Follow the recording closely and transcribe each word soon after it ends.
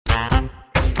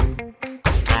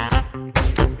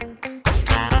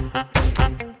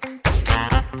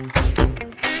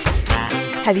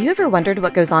Have you ever wondered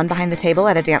what goes on behind the table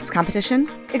at a dance competition?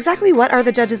 Exactly what are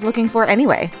the judges looking for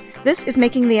anyway? This is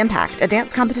Making the Impact, a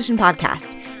dance competition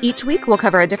podcast. Each week, we'll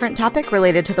cover a different topic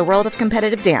related to the world of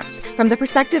competitive dance from the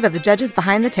perspective of the judges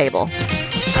behind the table.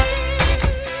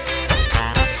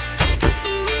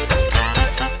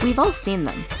 We've all seen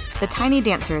them. The tiny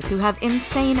dancers who have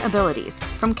insane abilities,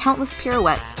 from countless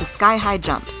pirouettes to sky-high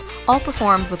jumps, all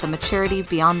performed with a maturity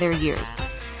beyond their years.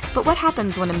 But what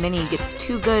happens when a mini gets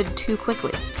too good too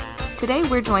quickly? Today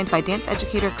we're joined by dance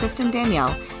educator Kristen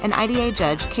Danielle and IDA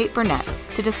judge Kate Burnett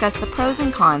to discuss the pros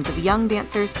and cons of young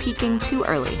dancers peaking too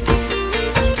early.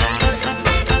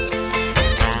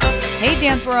 Hey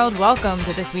Dance World, welcome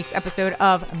to this week's episode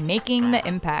of Making the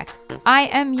Impact. I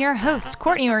am your host,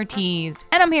 Courtney Ortiz,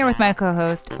 and I'm here with my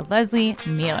co-host, Leslie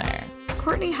Mueller.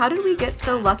 Courtney, how did we get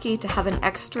so lucky to have an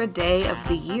extra day of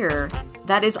the year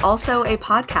that is also a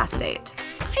podcast date?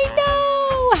 I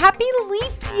know! Happy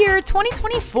leap year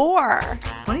 2024!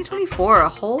 2024, a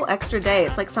whole extra day.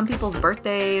 It's like some people's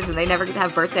birthdays and they never get to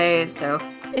have birthdays, so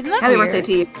isn't that happy weird? Birthday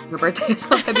to you. Your birthday is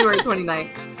on February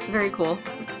 29th. Very cool.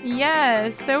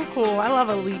 Yes, so cool. I love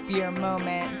a leap year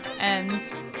moment. And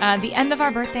the end of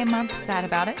our birthday month, sad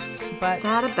about it.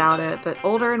 Sad about it, but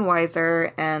older and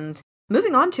wiser. And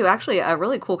moving on to actually a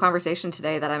really cool conversation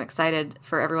today that I'm excited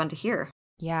for everyone to hear.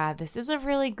 Yeah, this is a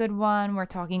really good one. We're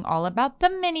talking all about the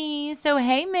minis. So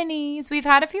hey minis, we've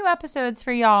had a few episodes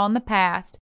for y'all in the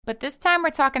past, but this time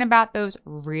we're talking about those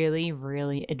really,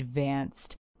 really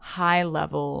advanced,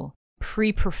 high-level,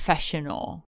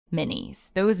 pre-professional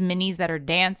minis. Those minis that are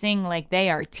dancing like they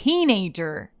are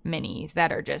teenager minis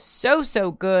that are just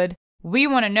so good. We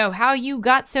want to know how you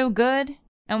got so good,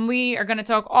 and we are going to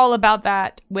talk all about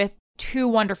that with two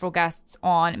wonderful guests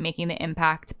on Making the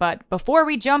Impact. But before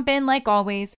we jump in, like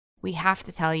always, we have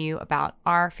to tell you about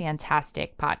our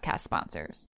fantastic podcast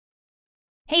sponsors.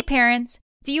 Hey parents,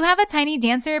 do you have a tiny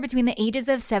dancer between the ages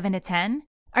of 7 to 10?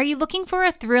 Are you looking for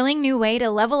a thrilling new way to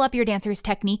level up your dancer's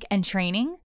technique and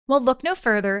training? Well, look no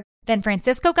further than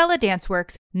Francisco Gala Dance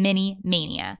Works Mini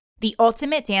Mania, the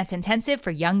ultimate dance intensive for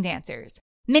young dancers.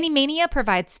 Mini Mania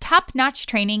provides top-notch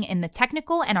training in the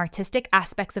technical and artistic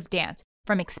aspects of dance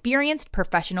from experienced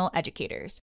professional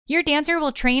educators. Your dancer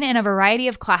will train in a variety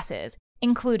of classes,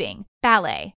 including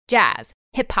ballet, jazz,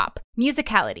 hip-hop,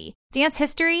 musicality, dance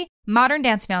history, modern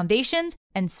dance foundations,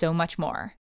 and so much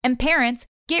more. And parents,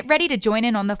 get ready to join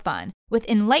in on the fun with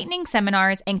enlightening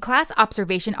seminars and class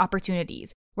observation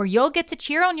opportunities where you'll get to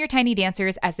cheer on your tiny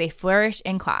dancers as they flourish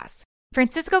in class.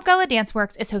 Francisco Gala Dance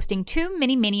Works is hosting 2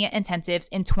 Mini Mania intensives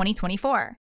in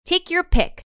 2024. Take your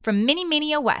pick from Mini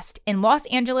Mania West in Los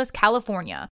Angeles,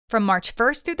 California from March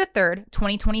 1st through the 3rd,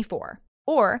 2024,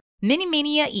 or Mini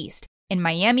Mania East in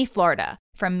Miami, Florida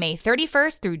from May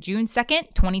 31st through June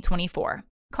 2nd, 2024.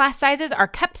 Class sizes are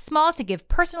kept small to give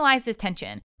personalized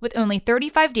attention with only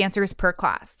 35 dancers per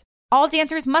class. All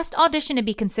dancers must audition to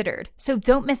be considered, so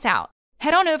don't miss out.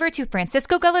 Head on over to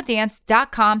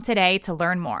franciscogaladance.com today to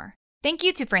learn more. Thank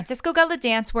you to Francisco Gala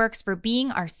Dance Works for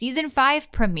being our Season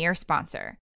 5 premier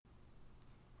sponsor.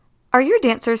 Are your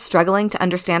dancers struggling to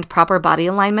understand proper body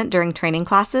alignment during training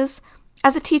classes?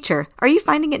 As a teacher, are you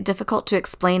finding it difficult to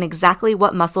explain exactly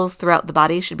what muscles throughout the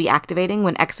body should be activating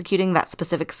when executing that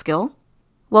specific skill?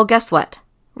 Well, guess what?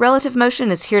 Relative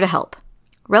Motion is here to help.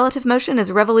 Relative Motion is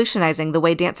revolutionizing the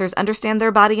way dancers understand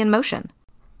their body in motion.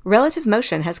 Relative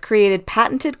Motion has created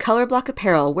patented color block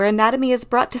apparel where anatomy is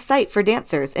brought to sight for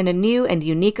dancers in a new and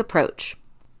unique approach.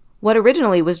 What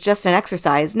originally was just an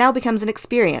exercise now becomes an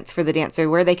experience for the dancer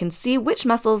where they can see which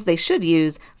muscles they should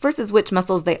use versus which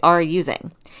muscles they are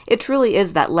using. It truly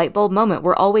is that light bulb moment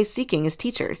we're always seeking as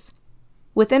teachers.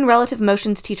 Within Relative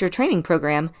Motion's teacher training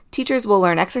program, teachers will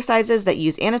learn exercises that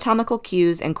use anatomical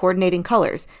cues and coordinating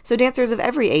colors so dancers of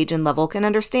every age and level can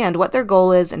understand what their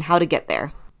goal is and how to get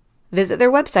there. Visit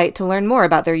their website to learn more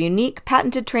about their unique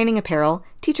patented training apparel,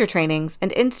 teacher trainings,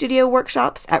 and in-studio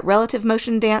workshops at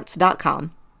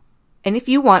relativemotiondance.com. And if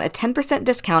you want a 10%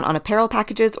 discount on apparel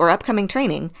packages or upcoming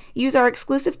training, use our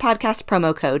exclusive podcast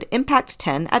promo code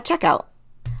IMPACT10 at checkout.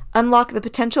 Unlock the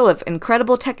potential of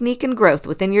incredible technique and growth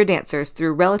within your dancers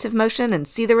through Relative Motion and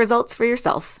see the results for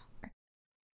yourself.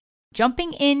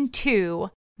 Jumping into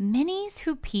minis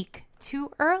who peak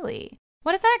too early.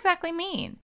 What does that exactly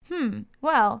mean?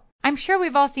 Well, I'm sure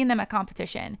we've all seen them at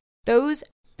competition. Those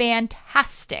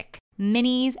fantastic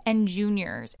minis and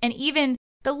juniors, and even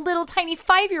the little tiny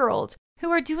 5-year-olds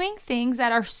who are doing things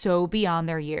that are so beyond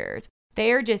their years.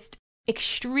 They are just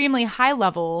extremely high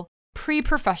level,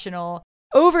 pre-professional,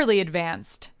 overly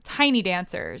advanced, tiny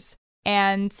dancers.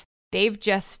 And they've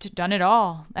just done it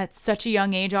all at such a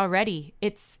young age already.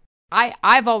 It's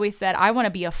I've always said I want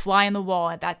to be a fly in the wall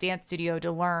at that dance studio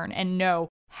to learn and know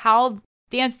how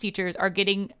dance teachers are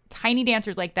getting tiny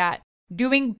dancers like that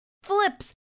doing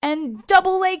flips and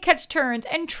double leg catch turns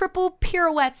and triple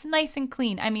pirouettes nice and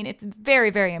clean. I mean, it's very,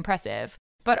 very impressive.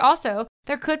 But also,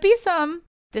 there could be some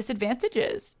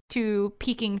disadvantages to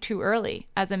peaking too early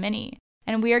as a mini.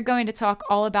 And we are going to talk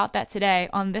all about that today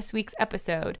on this week's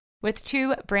episode with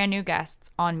 2 brand new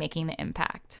guests on Making the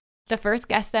Impact. The first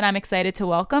guest that I'm excited to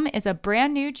welcome is a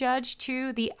brand new judge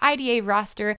to the IDA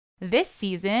roster this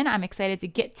season. I'm excited to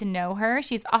get to know her.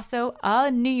 She's also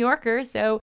a New Yorker,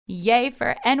 so yay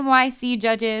for NYC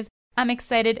judges. I'm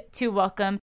excited to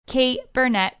welcome Kate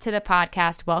Burnett to the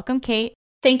podcast. Welcome, Kate.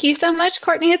 Thank you so much,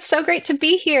 Courtney. It's so great to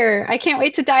be here. I can't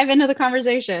wait to dive into the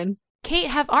conversation. Kate,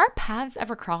 have our paths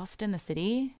ever crossed in the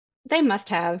city? They must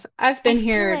have. I've been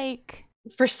here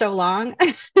for so long.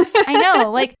 I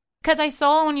know, because I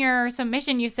saw on your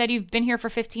submission you said you've been here for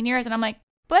 15 years, and I'm like,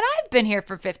 but I've been here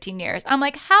for 15 years. I'm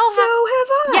like, how? So have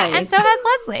I. Yeah, and so has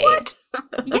Leslie. What?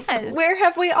 Yes. Where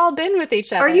have we all been with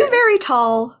each other? Are you very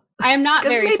tall? I am not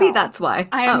very tall. Maybe that's why.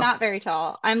 I am not very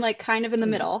tall. I'm kind of in the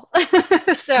middle.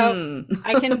 So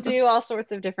I can do all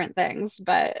sorts of different things.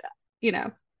 But,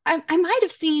 I might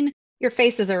have seen your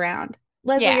faces around.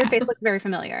 Leslie, Your face looks very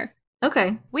familiar.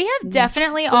 Okay. We have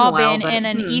definitely all been in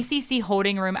an ECC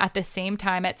holding room at the same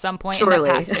time at some point in the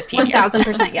past 15 years.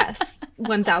 1,000% yes.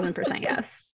 1,000%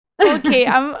 yes. Okay,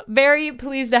 I'm very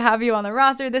pleased to have you on the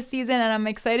roster this season, and I'm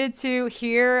excited to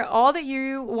hear all that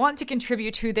you want to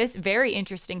contribute to this very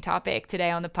interesting topic today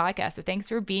on the podcast. So thanks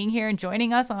for being here and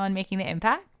joining us on Making the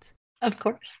Impact. Of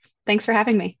course. Thanks for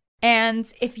having me.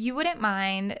 And if you wouldn't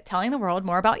mind telling the world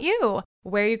more about you,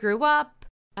 where you grew up,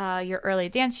 your early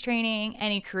dance training,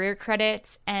 any career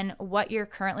credits, and what you're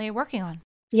currently working on.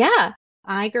 Yeah,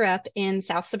 I grew up in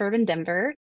South Suburban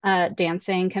Denver,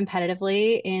 dancing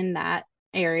competitively in that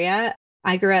area.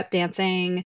 I grew up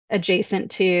dancing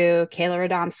adjacent to Kayla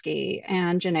Radomski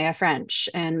and Janaea French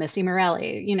and Missy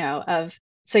Morelli, of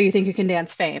So You Think You Can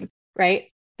Dance fame,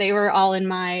 right? They were all in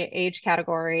my age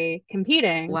category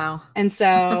competing. Wow. And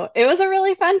so it was a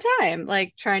really fun time,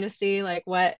 trying to see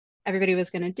what everybody was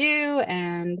going to do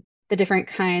and the different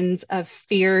kinds of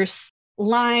fierce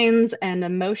lines and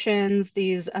emotions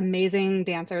these amazing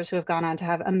dancers who have gone on to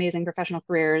have amazing professional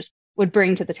careers would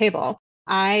bring to the table.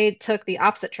 I took the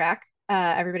opposite track.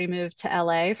 Everybody moved to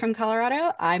LA from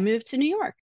Colorado. I moved to New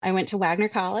York. I went to Wagner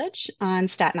College on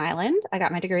Staten Island. I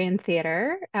got my degree in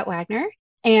theater at Wagner,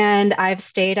 and I've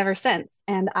stayed ever since.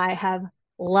 And I have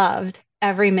loved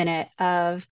every minute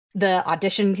of the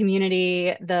audition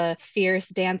community, the fierce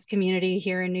dance community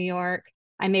here in New York.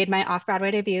 I made my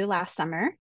off-Broadway debut last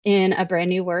summer in a brand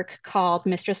new work called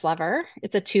Mistress Lover.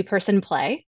 It's a 2-person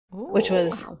play. Ooh, which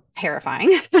was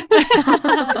terrifying.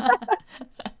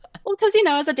 Well, because,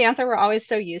 as a dancer, we're always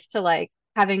so used to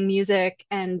having music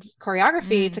and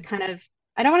choreography to kind of,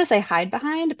 I don't want to say hide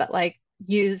behind, but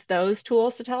use those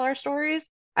tools to tell our stories.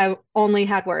 I only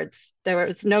had words. There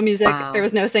was no music. Wow. There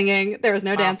was no singing. There was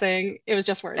no dancing. It was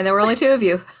just words. And there were only 2 of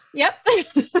you. Yep.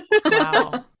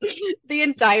 Wow. The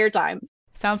entire time.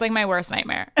 Sounds like my worst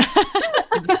nightmare.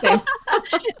 Same.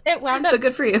 It wound up. But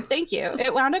good for you. Thank you.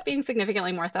 It wound up being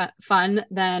significantly more fun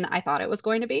than I thought it was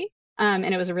going to be. And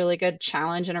it was a really good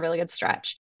challenge and a really good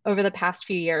stretch. Over the past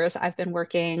few years, I've been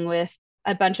working with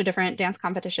a bunch of different dance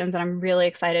competitions, and I'm really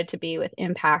excited to be with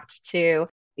Impact to,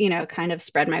 kind of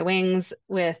spread my wings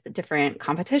with different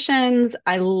competitions.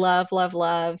 I love, love,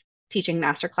 love teaching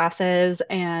master classes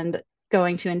and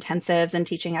going to intensives and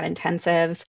teaching at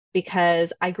intensives,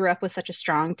 because I grew up with such a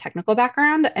strong technical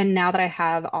background. And now that I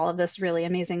have all of this really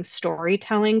amazing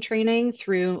storytelling training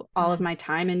through all of my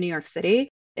time in New York City,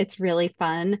 it's really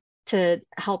fun to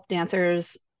help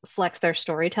dancers flex their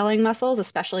storytelling muscles,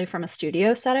 especially from a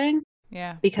studio setting.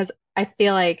 Yeah. Because I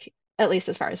feel like, at least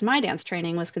as far as my dance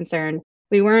training was concerned,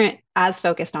 we weren't as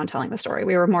focused on telling the story.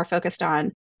 We were more focused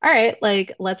on, all right,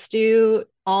 let's do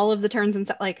all of the turns and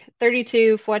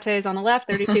 32 fouettes on the left,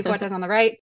 32 fouettes on the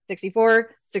right, 64,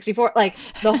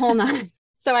 the whole nine.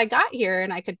 So I got here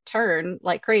and I could turn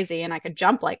like crazy and I could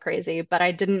jump like crazy, but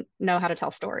I didn't know how to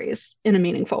tell stories in a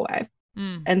meaningful way.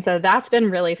 And so that's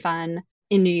been really fun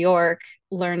in New York,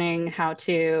 learning how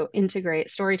to integrate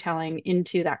storytelling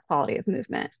into that quality of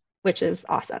movement, which is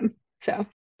awesome. So,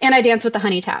 and I dance with the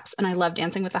Honey Taps, and I love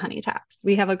dancing with the Honey Taps.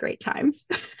 We have a great time.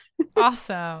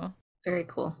 Awesome. Very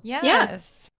cool. Yes.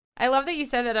 Yeah. I love that you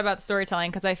said that about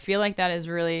storytelling, because I feel like that is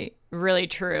really, really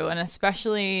true, and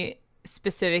especially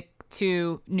specific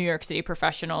to New York City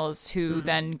professionals who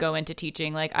then go into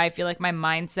teaching. I feel like my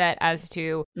mindset as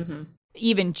to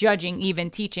even judging,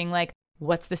 even teaching,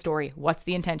 what's the story? What's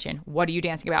the intention? What are you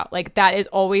dancing about? Like, that is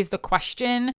always the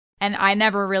question. And I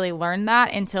never really learned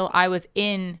that until I was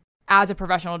as a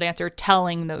professional dancer,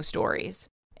 telling those stories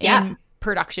in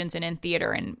productions and in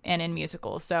theater and in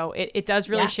musicals. So it does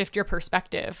really shift your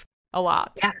perspective a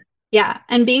lot. Yeah. Yeah.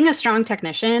 And being a strong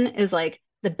technician is like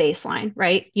the baseline,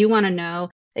 right? You want to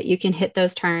know that you can hit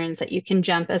those turns, that you can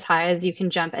jump as high as you can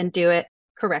jump and do it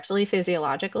correctly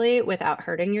physiologically without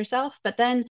hurting yourself. But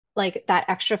then like that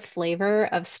extra flavor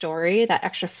of story, that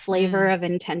extra flavor of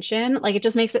intention, like it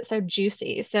just makes it so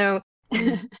juicy. So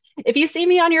if you see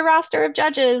me on your roster of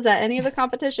judges at any of the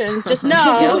competitions, just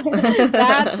know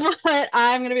that's what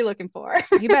I'm going to be looking for.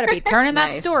 You better be turning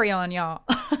that story on, y'all.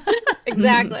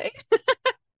 Exactly.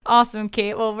 Awesome,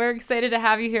 Kate. Well, we're excited to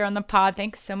have you here on the pod.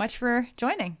 Thanks so much for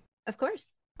joining. Of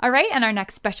course. All right. And our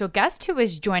next special guest who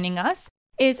is joining us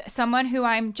is someone who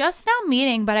I'm just now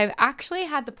meeting, but I've actually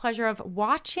had the pleasure of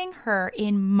watching her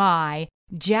in my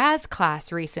jazz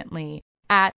class recently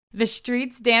at the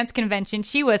Streets Dance Convention.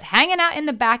 She was hanging out in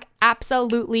the back,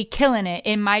 absolutely killing it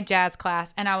in my jazz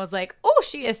class. And I was like, oh,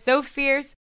 she is so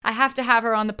fierce. I have to have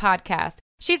her on the podcast.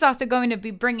 She's also going to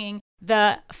be bringing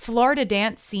the Florida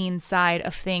dance scene side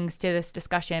of things to this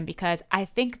discussion, because I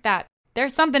think that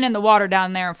there's something in the water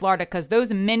down there in Florida, because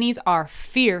those minis are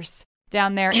fierce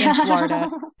down there in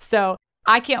Florida. So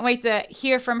I can't wait to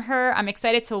hear from her. I'm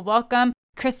excited to welcome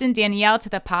Kristen Danielle to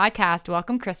the podcast.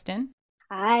 Welcome, Kristen.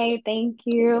 Hi, thank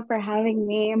you for having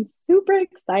me. I'm super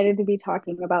excited to be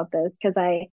talking about this because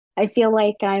I feel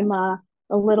like I'm a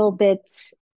little bit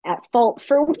at fault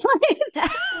for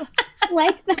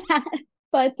like that.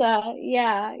 But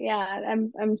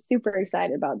I'm super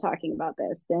excited about talking about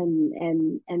this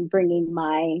and bringing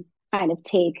my kind of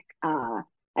take.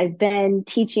 I've been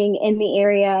teaching in the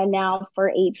area now for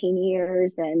 18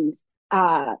 years, and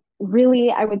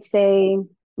really, I would say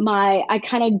I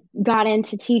kind of got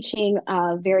into teaching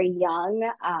very young.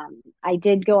 I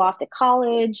did go off to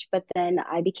college, but then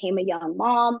I became a young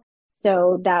mom.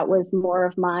 So that was more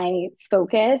of my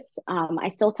focus. I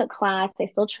still took class, I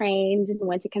still trained and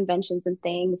went to conventions and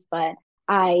things, but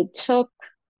I took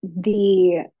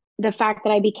the fact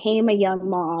that I became a young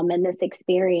mom and this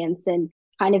experience and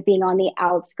kind of being on the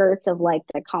outskirts of like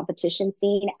the competition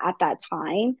scene at that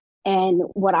time, and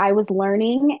what I was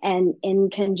learning, and in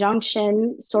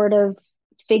conjunction sort of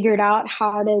figured out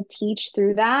how to teach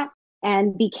through that,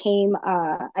 and became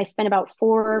I spent about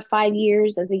 4 or 5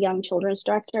 years as a young children's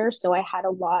director. So I had a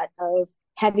lot of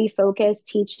heavy focus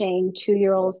teaching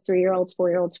 2-year-olds, 3-year-olds,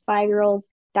 4-year-olds, 5-year-olds.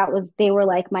 They were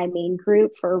like my main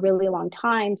group for a really long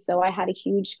time. So I had a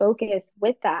huge focus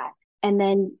with that. And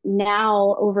then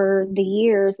now over the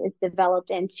years, it's developed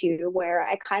into where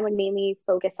I kind of mainly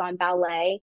focus on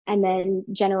ballet and then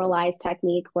generalized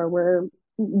technique, where we're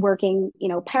working,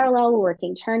 parallel,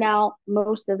 working turnout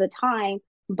most of the time.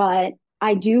 But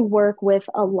I do work with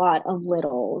a lot of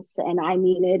littles. And I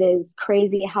mean, it is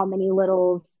crazy how many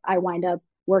littles I wind up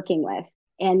working with.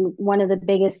 And one of the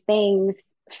biggest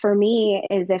things for me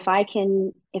is if I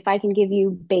can give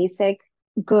you basic,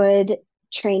 good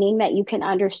training that you can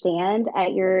understand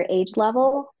at your age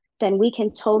level, then we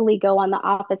can totally go on the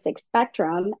opposite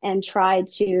spectrum and try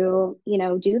to,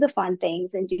 do the fun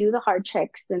things and do the hard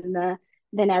tricks and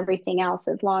then everything else,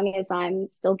 as long as I'm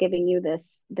still giving you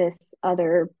this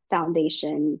other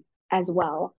foundation as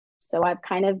well. So I've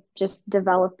kind of just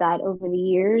developed that over the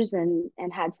years and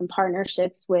had some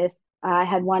partnerships with, I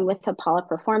had one with Apollo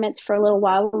Performance for a little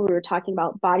while where we were talking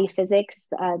about body physics,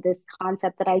 this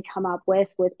concept that I come up with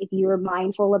if you're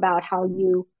mindful about how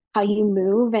you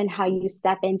move and how you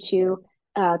step into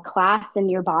class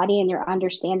and your body and your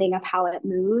understanding of how it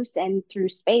moves and through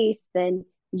space, then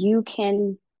you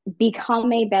can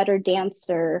become a better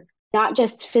dancer, not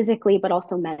just physically, but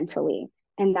also mentally.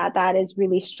 And that is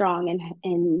really strong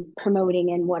in promoting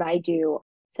in what I do.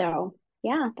 So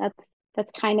yeah,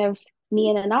 that's kind of me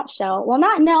in a nutshell. Well,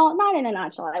 not in a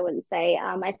nutshell, I wouldn't say.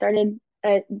 I started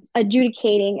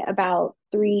adjudicating about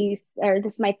this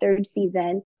is my 3rd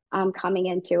season coming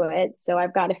into it. So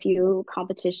I've got a few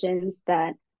competitions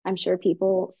that I'm sure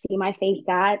people see my face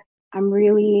at.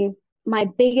 My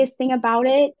biggest thing about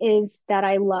it is that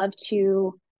I love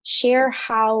to share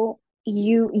how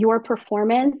your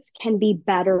performance can be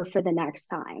better for the next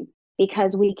time,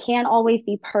 because we can't always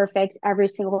be perfect every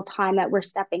single time that we're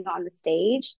stepping on the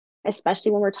stage,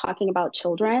 especially when we're talking about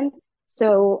children.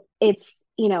 So it's,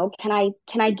 can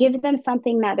I give them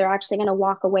something that they're actually going to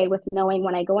walk away with knowing,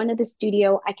 when I go into the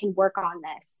studio, I can work on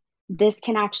this. This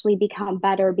can actually become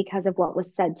better because of what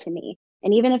was said to me.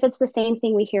 And even if it's the same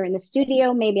thing we hear in the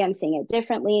studio, maybe I'm saying it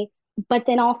differently, but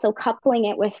then also coupling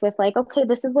it with like, okay,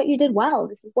 this is what you did well,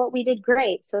 this is what we did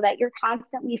great, so that you're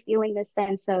constantly feeling this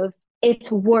sense of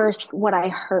it's worth what I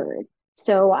heard.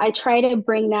 So I try to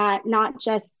bring that not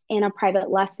just in a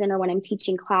private lesson or when I'm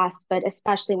teaching class, but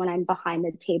especially when I'm behind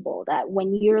the table, that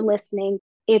when you're listening,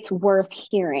 it's worth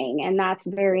hearing. And that's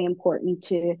very important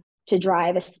to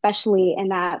drive, especially in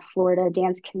that Florida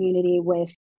dance community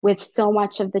with so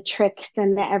much of the tricks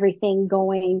and the everything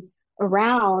going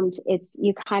around. It's,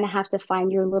 you kind of have to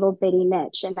find your little bitty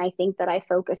niche. And I think that I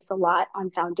focus a lot on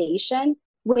foundation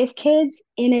with kids,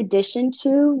 in addition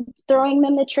to throwing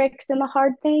them the tricks and the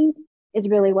hard things, is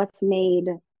really what's made,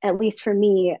 at least for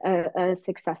me, a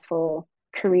successful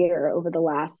career over the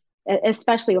last,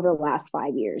 especially over the last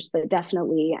 5 years. But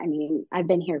definitely, I mean, I've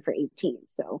been here for 18.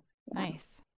 So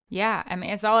Nice. Yeah. I mean,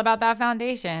 it's all about that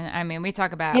foundation. I mean, we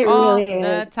talk about it it all really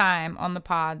the is. time on the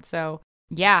pod. So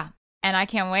yeah. And I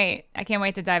can't wait. I can't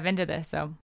wait to dive into this.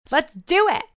 So let's do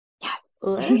it.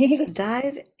 Let's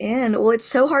dive in. Well, it's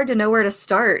so hard to know where to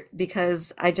start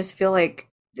because I just feel like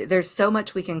there's so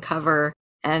much we can cover.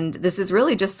 And this is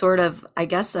really just sort of, I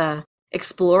guess, a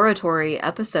exploratory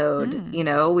episode. You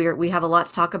know, we have a lot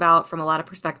to talk about from a lot of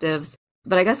perspectives.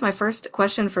 But I guess my first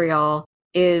question for y'all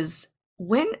is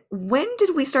when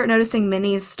did we start noticing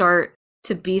minis start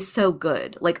to be so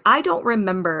good? Like, I don't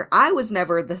remember. I was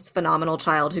never this phenomenal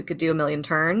child who could do a million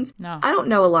turns. No. I don't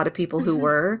know a lot of people who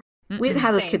were. We didn't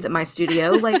have those kids at my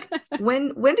studio. Like,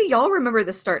 when do y'all remember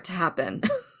this start to happen?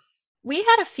 We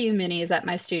had a few minis at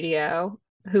my studio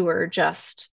who were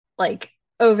just like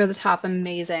over the top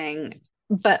amazing,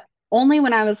 but only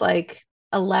when I was like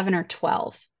 11 or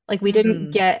 12. Like, we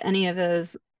didn't get any of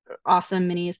those awesome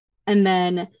minis. And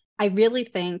then I really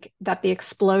think that the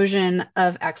explosion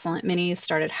of excellent minis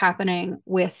started happening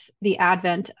with the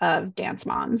advent of Dance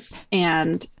Moms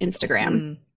and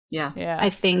Instagram. Yeah. I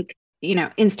think, you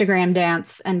know, Instagram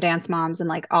dance and Dance Moms and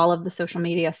like all of the social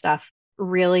media stuff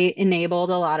really enabled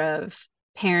a lot of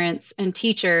parents and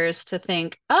teachers to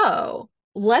think, oh,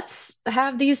 let's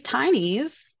have these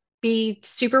tinies be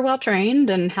super well trained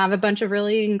and have a bunch of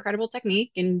really incredible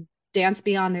technique and dance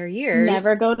beyond their years.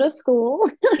 Never go to school.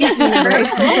 Yeah, never go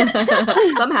to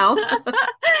school. Somehow.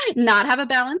 Not have a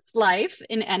balanced life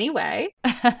in any way.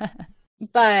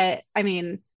 But I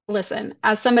mean, listen,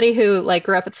 as somebody who like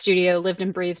grew up at the studio, lived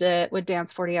and breathed it, would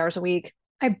dance 40 hours a week,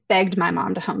 I begged my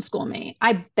mom to homeschool me.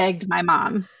 I begged my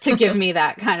mom to give me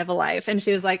that kind of a life. And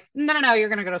she was like, no, you're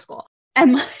going to go to school.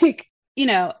 And like, you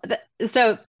know,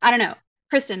 so I don't know.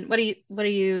 Kristen, what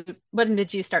when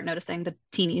did you start noticing the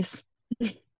teenies?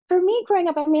 For me growing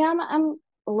up, I mean, I'm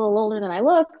a little older than I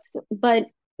look, but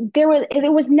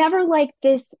it was never like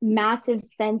this massive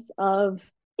sense of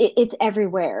it's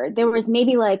everywhere. There was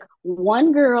maybe like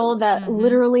one girl that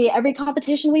literally every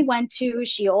competition we went to,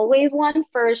 she always won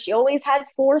first. She always had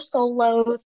 4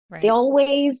 solos. Right. They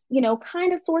always, you know,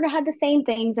 kind of sort of had the same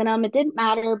things in them. It didn't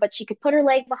matter, but she could put her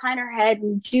leg behind her head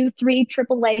and do 3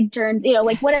 triple leg turns, you know,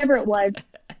 like whatever it was.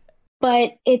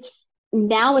 But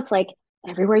now it's like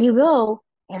everywhere you go,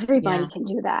 everybody can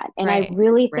do that. And I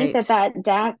really think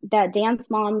that Dance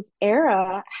Moms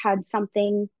era had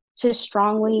something to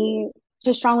strongly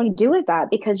do with that,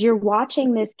 because you're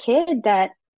watching this kid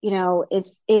that, you know,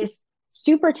 is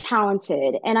super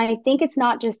talented. And I think it's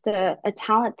not just a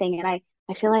talent thing. And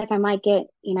I feel like I might get,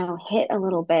 you know, hit a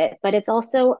little bit, but it's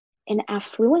also an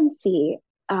affluency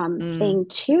thing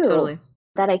too. Totally.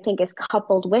 That I think is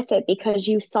coupled with it, because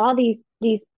you saw these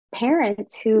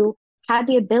parents who had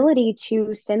the ability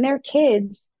to send their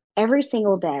kids every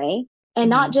single day, and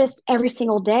not just every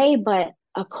single day, but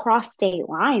across state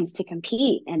lines to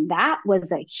compete. And that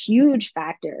was a huge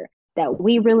factor that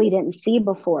we really didn't see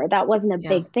before. That wasn't a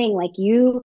big thing. Like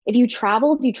if you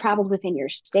traveled within your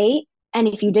state. And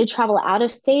if you did travel out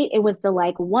of state, it was the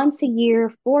like once a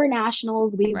year for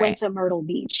nationals, we went to Myrtle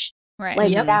Beach. Right.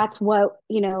 Like that's what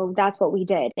we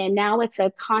did. And now it's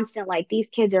a constant, like these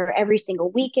kids are every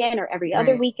single weekend or every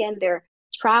other weekend, they're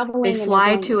traveling. They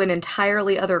fly to an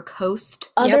entirely other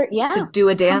coast to do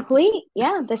a dance.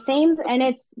 The same. And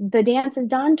it's, the dance is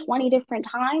done 20 different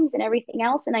times and everything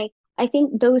else. And I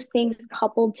think those things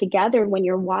coupled together when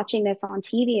you're watching this on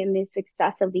TV and the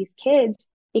success of these kids,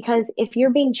 because if you're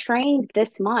being trained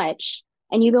this much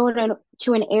and you go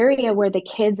to an area where the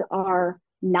kids are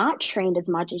not trained as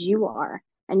much as you are,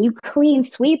 and you clean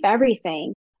sweep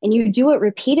everything and you do it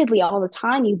repeatedly all the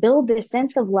time, you build this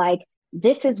sense of like,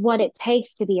 this is what it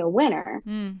takes to be a winner.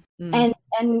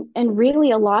 And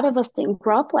really a lot of us didn't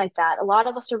grow up like that. A lot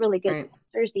of us are really good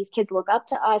dancers. These kids look up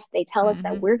to us. They tell us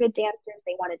that we're good dancers.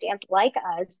 They want to dance like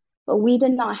us, but we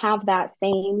did not have that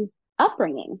same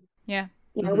upbringing. Yeah.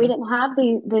 You know, we didn't have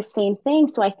the same thing.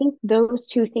 So I think those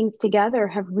two things together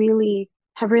have really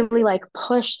like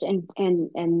pushed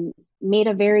and made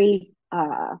a very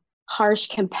harsh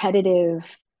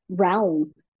competitive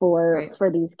realm Right.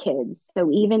 for these kids. So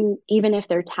even if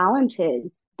they're talented,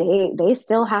 they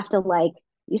still have to, like,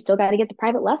 you still got to get the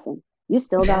private lesson. You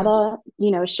still Yeah.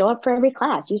 gotta, show up for every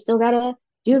class. You still gotta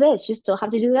do this. You still have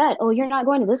to do that. Oh, you're not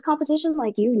going to this competition?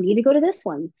 Like, you need to go to this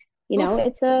one. Oof,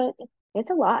 It's a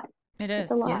lot. it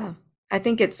It's a is. lot. Yeah. I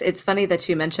think it's funny that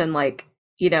you mentioned, like,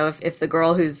 if the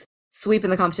girl who's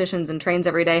sweeping the competitions and trains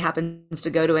every day happens to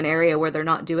go to an area where they're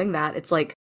not doing that, it's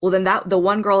like, well, then that the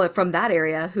one girl from that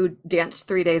area who danced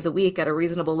 3 days a week at a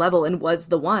reasonable level and was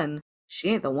the one, she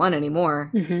ain't the one anymore.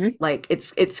 Hmm. Like,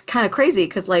 it's kind of crazy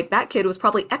because, like, that kid was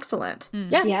probably excellent.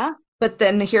 Yeah. Yeah. But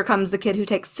then here comes the kid who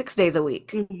takes 6 days a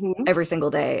week Hmm. every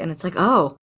single day. And it's like,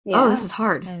 oh, Yeah. this is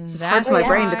hard. And This is hard that's for my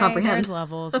brain to why comprehend. there's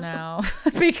levels now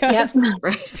because Yep.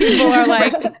 Right. people are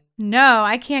like, Right. no,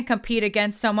 I can't compete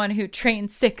against someone who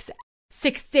trains six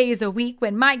days a week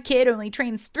when my kid only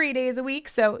trains 3 days a week.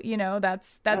 So,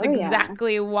 that's Oh, yeah.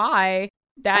 exactly why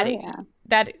that Oh, yeah.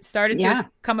 that started Yeah. to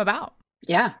come about.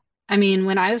 Yeah. I mean,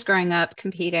 when I was growing up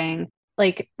competing,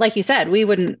 like you said, we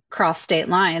wouldn't cross state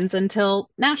lines until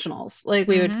nationals. Like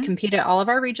we would Mhm. compete at all of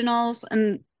our regionals.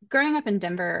 And growing up in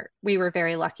Denver, we were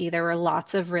very lucky. There were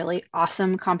lots of really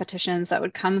awesome competitions that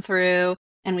would come through,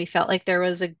 and we felt like there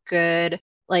was a good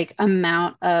like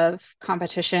amount of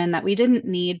competition that we didn't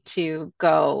need to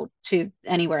go to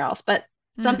anywhere else. But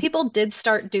some Mm. people did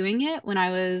start doing it when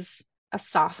I was a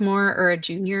sophomore or a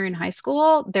junior in high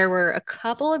school. There were a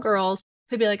couple of girls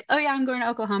who'd be like, oh yeah, I'm going to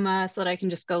Oklahoma so that I can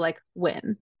just go like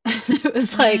win. And it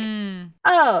was like, Mm.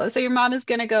 oh, so your mom is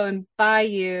going to go and buy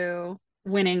you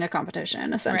winning a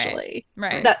competition, Right. essentially.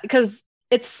 Right. That because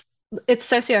it's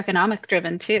socioeconomic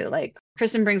driven too. Like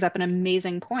Kristen brings up an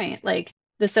amazing point. Like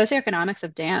the socioeconomics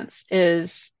of dance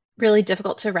is really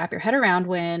difficult to wrap your head around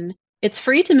when it's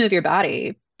free to move your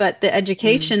body, but the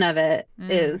education of it Mm.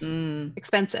 is Mm.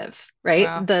 expensive, right?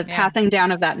 Wow. The Yeah. passing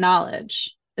down of that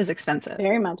knowledge is expensive.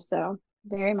 Very much so.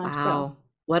 Very much so.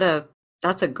 Wow.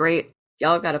 That's a great,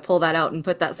 y'all got to pull that out and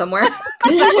put that somewhere.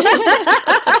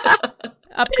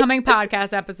 Upcoming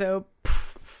podcast episode.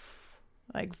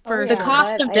 Like for Oh, The sure.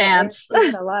 cost of I dance. see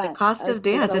it a lot. The cost I of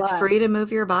see it dance, a it's lot. free to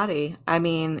move your body. I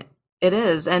mean, it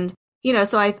is. And,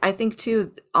 so I think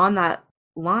too, on that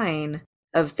line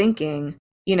of thinking,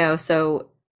 so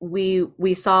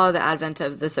we saw the advent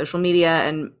of the social media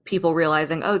and people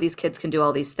realizing, oh, these kids can do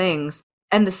all these things.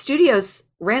 And the studios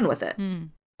ran with it. Mm.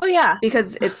 Oh yeah.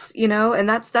 Because it's, and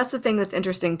that's the thing that's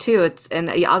interesting too. And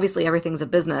obviously everything's a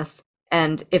business.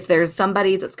 And if there's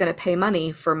somebody that's going to pay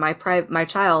money for my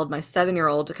child, my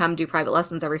 7-year-old, to come do private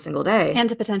lessons every single day, And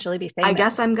to potentially be famous. I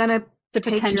guess I'm going to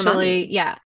take your money.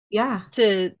 Yeah, Yeah.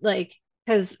 to like,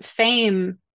 because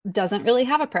fame doesn't really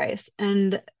have a price.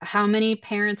 And how many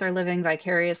parents are living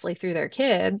vicariously through their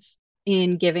kids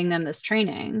in giving them this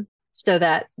training so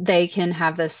that they can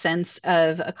have this sense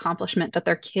of accomplishment that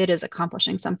their kid is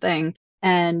accomplishing something.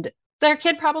 And their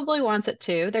kid probably wants it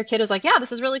too. Their kid is like, yeah,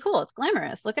 this is really cool. It's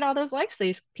glamorous. Look at all those likes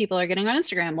these people are getting on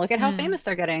Instagram. Look at how Mm. famous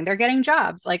they're getting. They're getting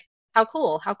jobs. Like, how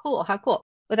cool, how cool, how cool.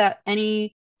 Without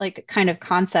any like kind of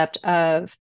concept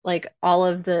of like all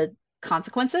of the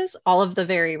consequences, all of the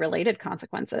very related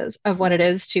consequences of what it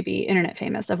is to be internet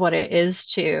famous, of what it is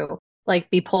to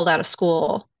like be pulled out of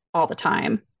school all the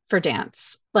time for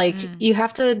dance. Like Mm. you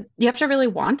have to really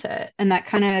want it. And that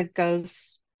kind of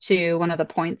goes to one of the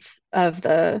points of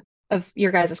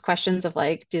your guys' questions of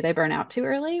like, do they burn out too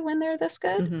early when they're this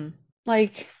good? Mm-hmm.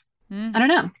 Like, Mm. I don't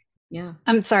know. Yeah.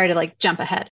 I'm sorry to like jump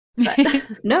ahead, but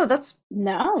No, that's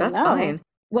No. fine.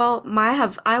 Well,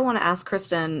 I want to ask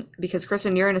Kristen, because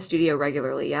Kristen, you're in a studio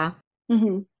regularly, yeah?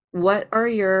 Hmm. What are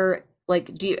your, like,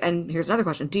 and here's another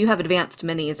question. Do you have advanced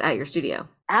minis at your studio?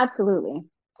 Absolutely.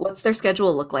 What's their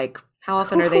schedule look like? How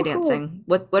often are they dancing?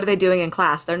 What are they doing in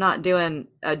class? They're not doing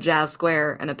a jazz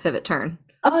square and a pivot turn.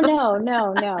 Oh,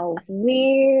 no.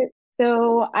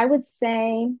 So I would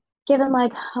say, given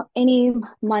like any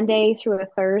Monday through a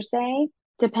Thursday,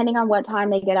 depending on what time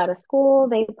they get out of school,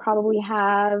 they probably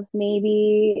have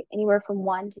maybe anywhere from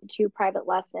 1 to 2 private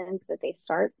lessons that they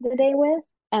start the day with.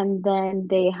 And then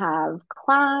they have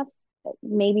class,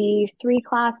 maybe 3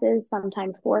 classes,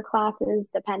 sometimes 4 classes,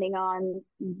 depending on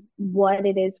what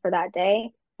it is for that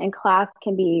day. And class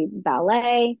can be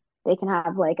ballet. They can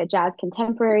have like a jazz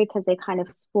contemporary because they kind of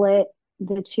split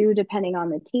the two depending on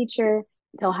the teacher.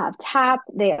 They'll have tap.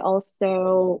 They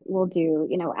also will do,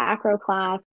 acro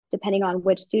class depending on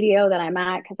which studio that I'm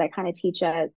at because I kind of teach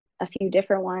at a few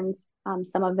different ones.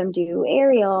 Some of them do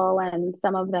aerial, and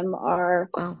some of them are,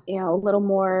 Wow. a little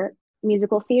more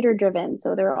musical theater driven.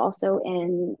 So they're also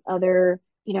in other,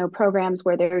 programs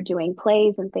where they're doing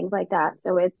plays and things like that.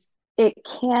 So it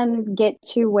can get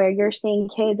to where you're seeing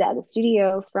kids at the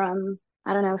studio from,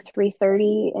 I don't know,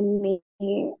 3:30 in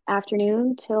the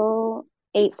afternoon till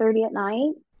 8:30 at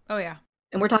night. Oh, yeah.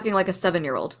 And we're talking like a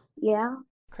 7-year-old. Yeah.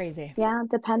 Crazy. Yeah,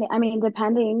 depending,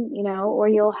 or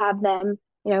you'll have them,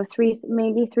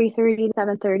 maybe 3:30 to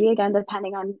 7:30 again,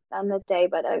 depending on the day,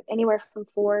 but anywhere from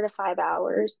 4 to 5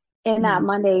 hours in that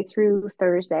Monday through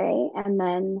Thursday. And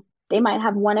then they might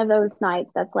have one of those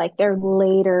nights that's like their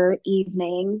later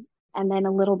evening, and then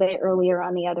a little bit earlier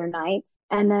on the other nights.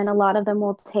 And then a lot of them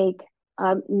will take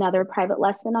another private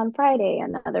lesson on Friday,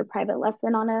 another private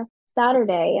lesson on a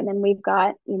Saturday. And then we've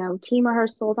got, team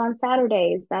rehearsals on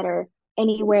Saturdays that are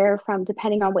anywhere from,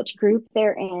 depending on which group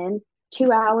they're in,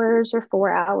 2 hours or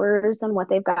 4 hours and what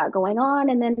they've got going on.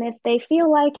 And then if they feel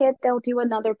like it, they'll do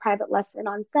another private lesson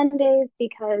on Sundays,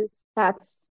 because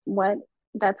that's what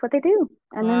they do.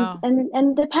 And Wow.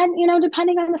 then depending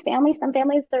on the family, some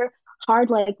families are hard,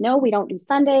 like, no, we don't do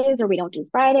Sundays, or we don't do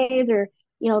Fridays, or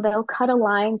they'll cut a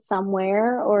line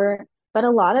somewhere, but a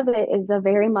lot of it is a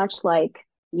very much like,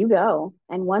 you go.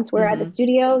 And once we're at the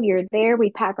studio, you're there,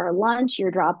 we pack our lunch,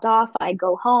 you're dropped off, I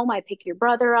go home, I pick your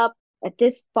brother up at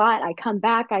this spot, I come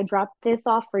back, I drop this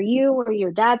off for you, or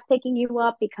your dad's picking you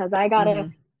up because I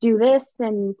gotta do this.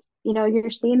 And you're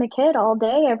seeing the kid all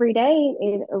day, every day,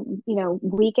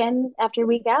 weekend after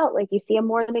week out. Like, you see them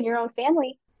more than your own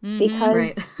family,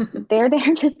 because they're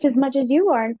there just as much as you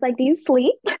are. And it's like, do you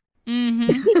sleep?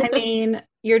 I mean,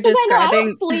 you're I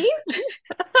describing sleep.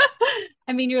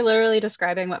 I mean, you're literally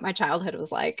describing what my childhood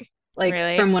was like. Like,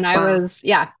 Really? from when I was,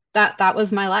 that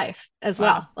was my life as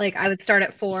well. Wow. Like, I would start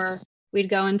at 4, we'd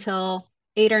go until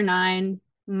 8 or 9,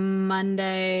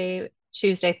 Monday,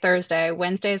 Tuesday, Thursday.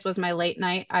 Wednesdays was my late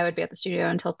night. I would be at the studio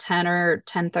until 10 or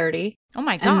 10:30. Oh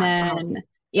my God. And then,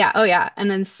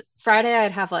 and then Friday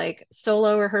I'd have like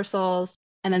solo rehearsals.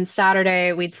 And then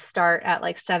Saturday we'd start at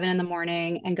like 7 in the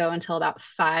morning and go until about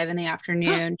 5 in the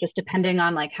afternoon, just depending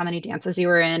on like how many dances you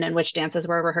were in and which dances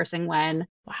were rehearsing when.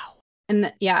 Wow.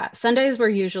 And Sundays were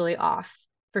usually off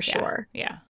for sure.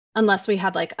 Yeah. Unless we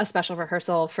had like a special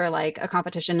rehearsal for like a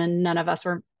competition and none of us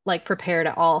were like prepared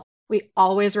at all. We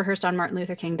always rehearsed on Martin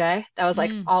Luther King Day. That was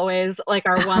like always like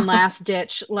our one last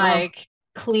ditch, like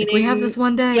cleaning. We have this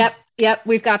one day. Yep.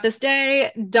 We've got this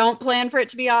day. Don't plan for it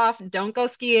to be off. Don't go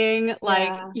skiing. Like,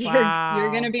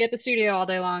 you're going to be at the studio all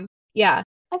day long. Yeah.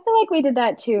 I feel like we did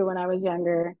that too when I was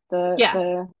younger.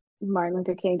 The Martin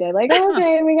Luther King Day. Like,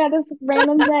 okay, we got this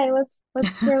random day. Let's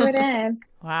throw it in.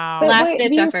 Wow. Last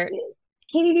ditch effort.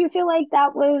 Katie, do you feel like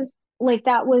that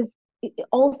was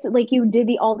also like you did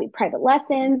all the private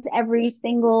lessons every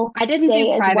single I didn't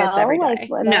day do privates every day.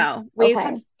 Like, no, we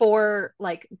had 4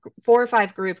 or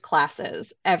 5 group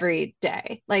classes every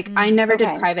day. Like, I never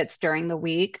did privates during the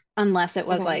week unless it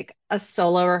was like a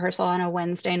solo rehearsal on a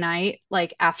Wednesday night,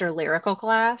 like after lyrical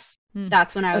class.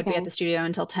 That's when I would be at the studio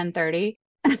until 10:30.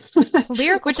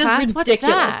 Lyrical class? Is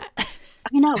ridiculous. What's that?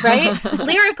 I know, right?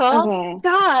 Lyrical.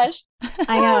 Gosh.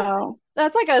 I know.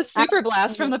 That's like a super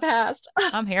blast from the past.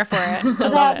 I'm here for it.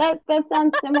 That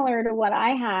sounds similar to what I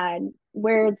had,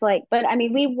 where it's like, but I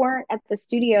mean, we weren't at the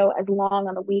studio as long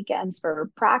on the weekends for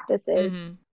practices,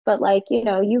 but like,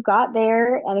 you got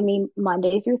there, and I mean,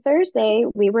 Monday through Thursday,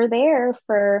 we were there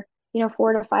for,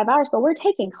 4 to 5 hours, but we're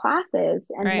taking classes.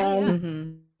 And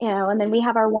then, and then we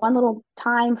have our one little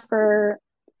time for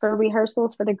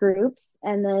rehearsals for the groups,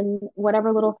 and then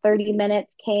whatever little 30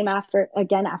 minutes came after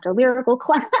lyrical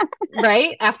class.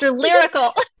 Right? After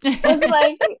lyrical. It was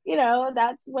like,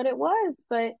 that's what it was.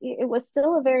 But it was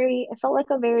still it felt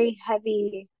like a very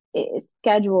heavy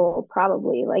schedule,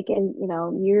 probably. Like,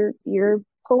 you're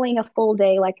pulling a full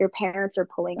day, like your parents are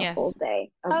pulling a full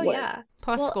day of work. Yeah.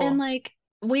 Plus school. And like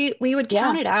we would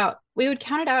count it out. We would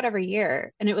count it out every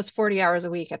year, and it was 40 hours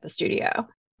a week at the studio.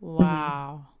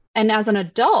 Wow. And as an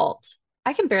adult,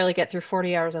 I can barely get through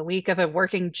 40 hours a week of a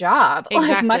working job,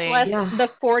 Exactly. like, much less the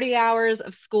 40 hours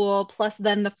of school plus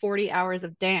then the 40 hours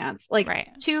of dance, like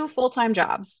 2 full-time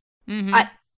jobs.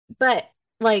 But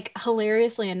like,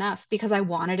 hilariously enough, because I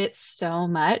wanted it so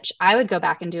much, I would go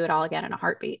back and do it all again in a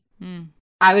heartbeat.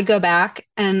 I would go back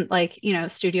and, like,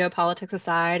 studio politics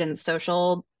aside and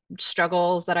social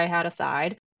struggles that I had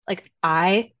aside, like,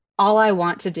 all I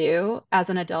want to do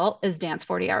as an adult is dance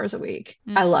 40 hours a week.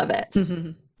 I love it.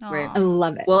 Right. I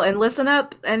love it. Well, and listen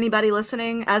up, anybody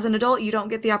listening, as an adult, you don't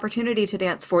get the opportunity to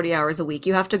dance 40 hours a week.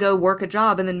 You have to go work a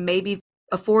job and then maybe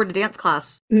afford a dance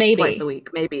class twice a week.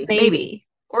 Maybe.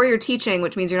 Or you're teaching,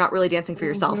 which means you're not really dancing for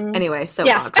yourself. Anyway,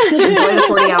 soapbox. Yeah. Enjoy the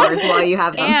 40 hours while you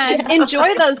have them. And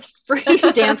Enjoy those free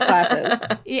dance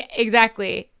classes. yeah,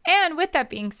 exactly. And with that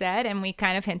being said, and we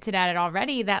kind of hinted at it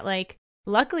already, that like,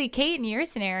 luckily, Kate, in your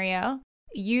scenario,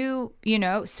 you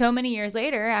know, so many years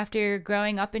later, after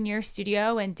growing up in your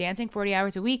studio and dancing 40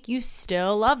 hours a week, you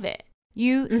still love it.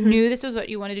 You knew this was what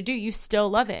you wanted to do. You still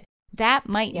love it. That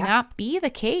might not be the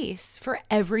case for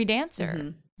every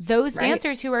dancer. Those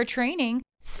dancers who are training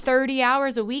 30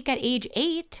 hours a week at age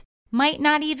 8 might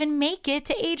not even make it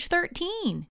to age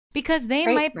 13 because they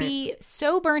might be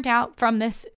so burnt out from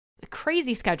this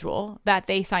crazy schedule that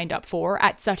they signed up for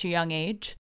at such a young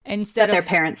age instead that their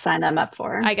parents signed them up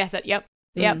for. I guess that, yep,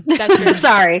 that's true.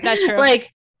 Sorry. That's true.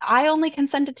 Like, I only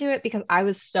consented to it because I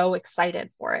was so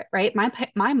excited for it, right?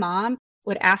 My mom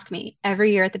would ask me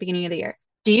every year at the beginning of the year,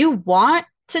 do you want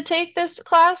to take this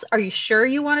class? Are you sure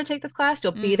you want to take this class?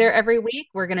 You'll be there every week.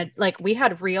 We're going to, like, we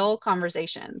had real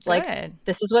conversations. Good. Like,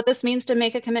 this is what this means to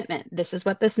make a commitment. This is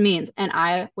what this means. And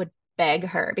I would beg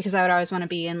her because I would always want to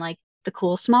be in like the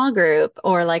cool small group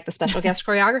or like the special guest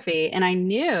choreography. And I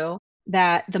knew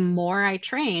that the more I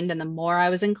trained and the more I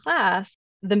was in class,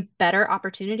 the better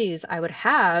opportunities I would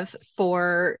have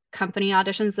for company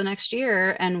auditions the next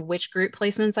year and which group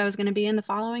placements I was going to be in the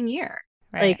following year.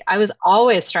 Right. Like, I was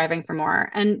always striving for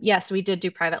more. And yes, we did do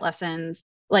private lessons.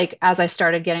 Like, as I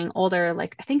started getting older,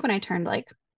 like, I think when I turned like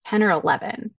 10 or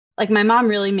 11, like, my mom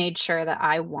really made sure that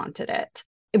I wanted it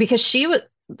because she was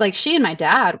like, she and my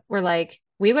dad were like,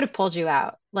 we would have pulled you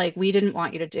out. Like, we didn't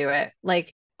want you to do it.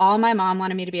 Like, all my mom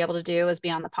wanted me to be able to do was be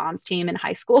on the Palms team in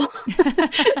high school.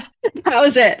 That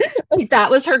was it. Like, that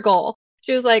was her goal.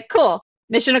 She was like, cool,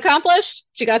 mission accomplished.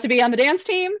 She got to be on the dance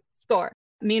team, score.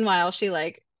 Meanwhile, she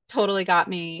like totally got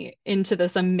me into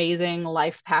this amazing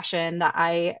life passion that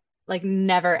I like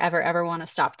never, ever, ever want to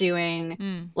stop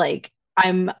doing. Like,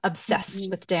 I'm obsessed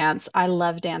with dance. I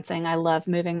love dancing. I love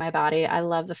moving my body. I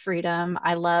love the freedom.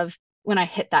 I love when I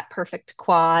hit that perfect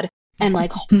quad and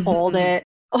like hold it.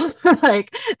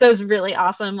 Like those really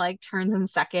awesome like turns in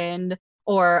second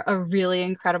or a really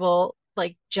incredible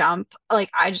like jump.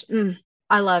 Like,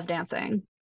 I love dancing.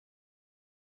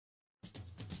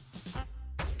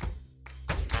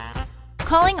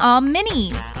 Calling all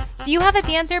minis. Do you have a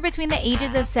dancer between the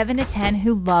ages of 7 to 10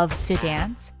 who loves to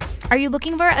dance? Are you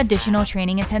looking for additional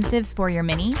training intensives for your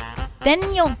mini? Then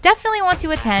you'll definitely want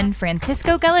to attend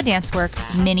Francisco Gala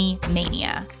Danceworks Mini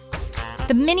Mania.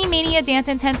 The Mini Mania Dance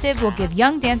Intensive will give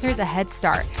young dancers a head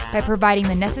start by providing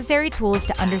the necessary tools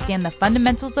to understand the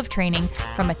fundamentals of training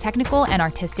from a technical and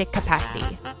artistic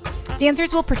capacity.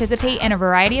 Dancers will participate in a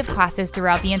variety of classes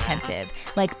throughout the intensive,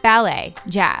 like ballet,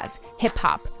 jazz,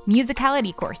 hip-hop,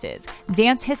 musicality courses,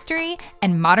 dance history,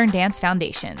 and modern dance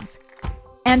foundations.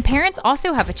 And parents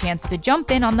also have a chance to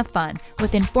jump in on the fun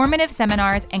with informative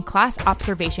seminars and class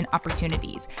observation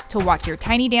opportunities to watch your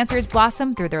tiny dancers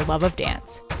blossom through their love of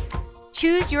dance.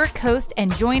 Choose your coast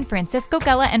and join Francisco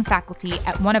Gala and faculty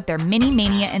at one of their Mini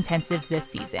Mania intensives this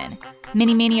season.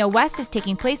 Mini Mania West is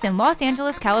taking place in Los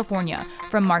Angeles, California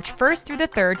from March 1st through the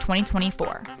 3rd,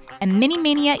 2024. And Mini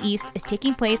Mania East is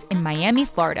taking place in Miami,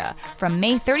 Florida from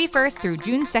May 31st through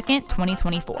June 2nd,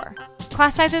 2024.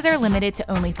 Class sizes are limited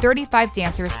to only 35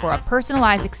 dancers for a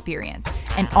personalized experience,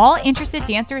 and all interested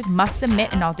dancers must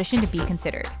submit an audition to be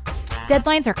considered.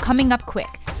 Deadlines are coming up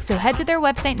quick, so head to their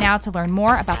website now to learn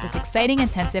more about this exciting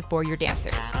intensive for your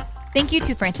dancers. Thank you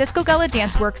to Francisco Gala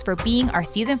Danceworks for being our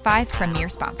Season 5 premier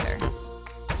sponsor.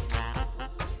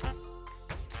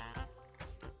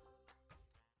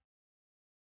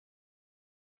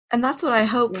 And that's what I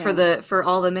hope for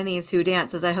all the minis who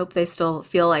dance, is I hope they still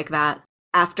feel like that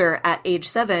after at age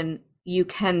 7 you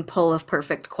can pull a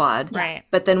perfect quad. Right.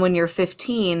 But then when you're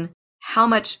 15, how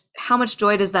much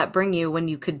joy does that bring you when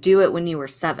you could do it when you were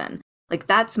 7? Like,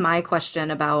 that's my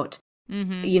question about,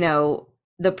 you know,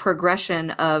 the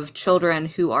progression of children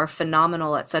who are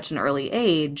phenomenal at such an early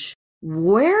age.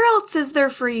 Where else is there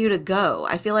for you to go?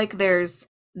 I feel like there's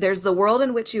the world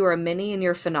in which you are a mini and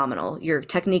you're phenomenal. Your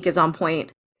technique is on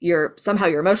point. Somehow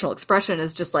your emotional expression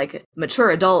is just like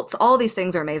mature adults. All these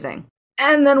things are amazing.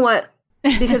 And then what?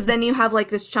 Because then you have like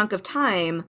this chunk of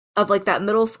time of like that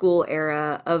middle school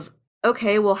era of,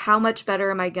 okay, well, how much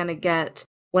better am I going to get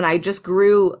when I just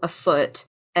grew a foot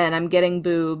and I'm getting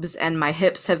boobs and my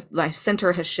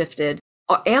center has shifted?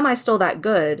 Or am I still that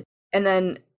good? And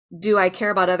then do I care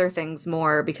about other things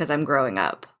more because I'm growing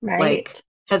up? Right. Like,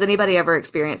 has anybody ever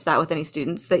experienced that with any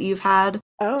students that you've had?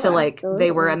 To like, absolutely.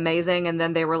 they were amazing and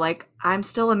then they were like, I'm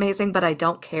still amazing, but I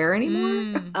don't care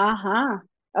anymore.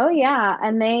 Oh yeah,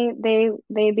 and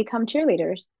they become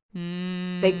cheerleaders.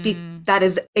 That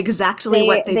is exactly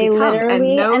what they become. And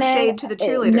literally, no and shade to the no,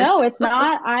 cheerleaders. it's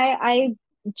not. I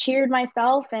cheered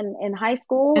myself in high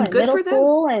school And and good middle for them.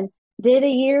 school and did a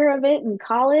year of it in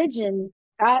college and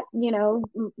got,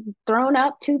 thrown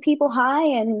up 2 people high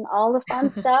and all the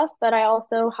fun stuff. But I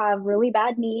also have really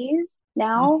bad knees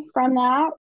now from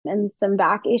that and some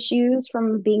back issues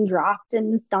from being dropped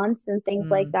in stunts and things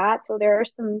like that. So there are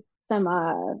some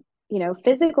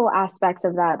physical aspects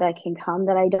of that can come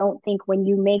that I don't think when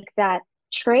you make that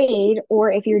trade,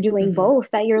 or if you're doing both,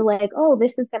 that you're like, oh,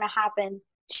 this is going to happen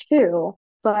too.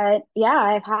 But yeah,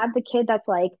 I've had the kid that's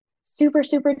like super,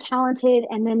 super talented,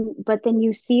 but then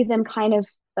you see them kind of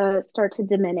start to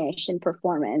diminish in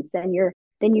performance, and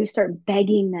then you start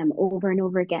begging them over and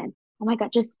over again. Oh my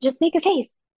God, just make a face.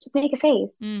 Just make a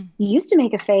face. You used to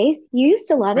make a face. You used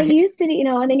to love it. You used to,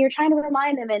 and then you're trying to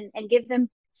remind them and give them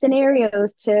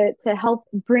scenarios to help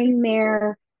bring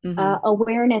their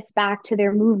awareness back to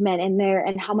their movement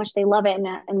and how much they love it,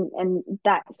 and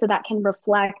that, so that can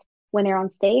reflect when they're on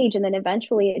stage. And then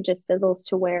eventually it just fizzles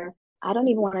to where I don't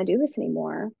even want to do this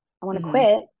anymore. I want to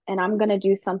quit, and I'm going to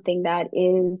do something that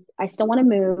is, I still want to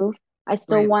move. I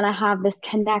still want to have this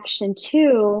connection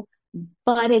too,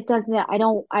 but it doesn't,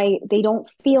 they don't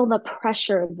feel the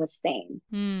pressure the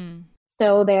same.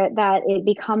 So that it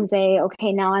becomes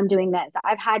okay, now I'm doing this.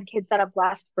 I've had kids that have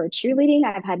left for cheerleading.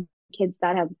 I've had kids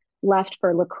that have left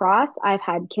for lacrosse. I've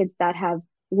had kids that have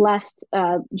left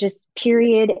just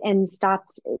period and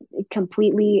stopped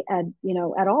completely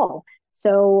at all.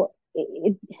 So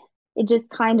it just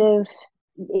kind of,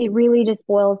 it really just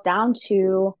boils down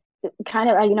to kind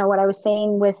of, what I was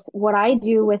saying with what I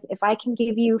do with, if I can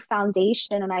give you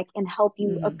foundation and I can help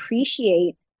you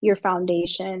appreciate your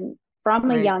foundation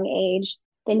from a young age,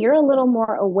 then you're a little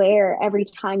more aware every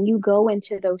time you go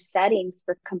into those settings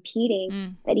for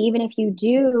competing, that even if you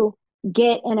do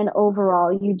get in an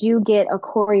overall, you do get a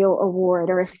choreo award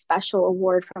or a special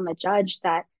award from a judge,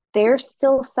 that there's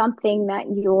still something that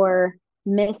you're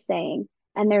missing,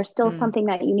 and there's still something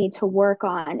that you need to work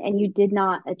on, and you did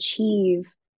not achieve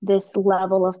this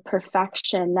level of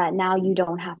perfection that now you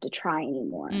don't have to try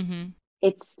anymore.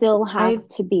 It still has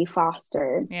to be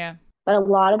fostered. Yeah. But a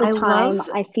lot of the time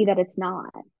I see that it's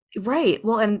not. Right.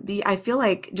 Well, and I feel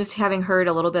like just having heard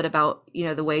a little bit about,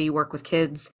 the way you work with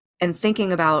kids and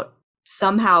thinking about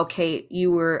somehow, Kate,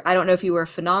 I don't know if you were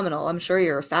phenomenal. I'm sure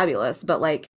you're fabulous, but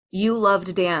like you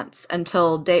loved dance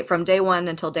from day one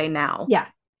until day now. Yeah.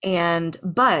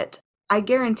 But I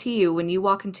guarantee you, when you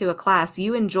walk into a class,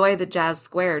 you enjoy the jazz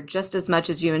square just as much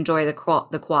as you enjoy the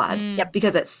quad. Yep.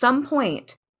 Because at some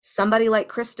point, somebody like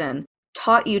Kristen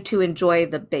taught you to enjoy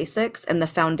the basics and the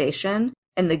foundation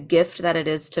and the gift that it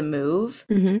is to move.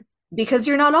 Because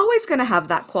you're not always going to have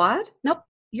that quad. Nope.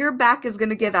 Your back is going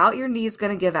to give out. Your knee's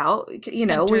going to give out.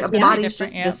 Bodies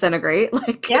just disintegrate.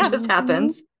 Like it just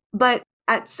happens. But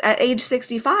at age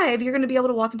 65, you're going to be able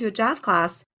to walk into a jazz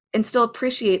class and still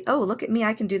appreciate, oh, look at me,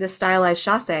 I can do this stylized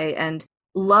chasse and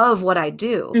love what I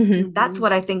do. That's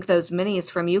what I think those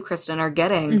minis from you, Kristen, are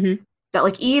getting. That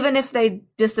like, even if they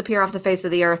disappear off the face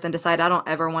of the earth and decide I don't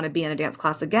ever want to be in a dance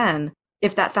class again,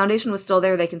 if that foundation was still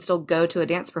there, they can still go to a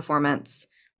dance performance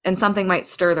and something might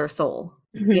stir their soul,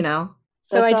 So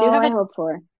That's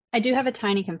I do have a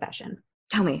tiny confession.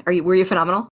 Tell me, were you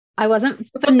phenomenal? I wasn't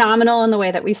phenomenal in the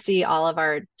way that we see all of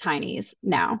our tinies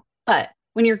now, but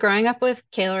when you're growing up with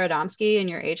Kayla Radomski in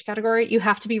your age category, you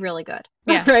have to be really good.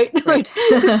 Yeah. Right.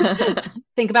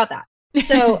 Think about that.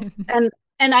 So, and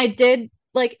I did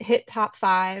like hit top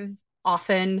 5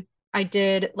 often. I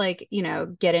did like,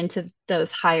 get into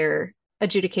those higher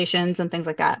adjudications and things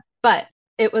like that. But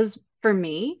it was, for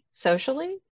me,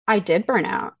 socially, I did burn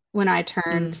out when I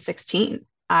turned 16.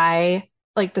 I,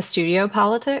 like, the studio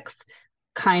politics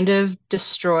kind of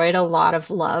destroyed a lot of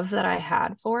love that I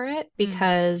had for it,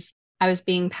 because I was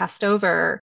being passed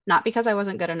over, not because I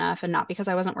wasn't good enough and not because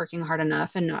I wasn't working hard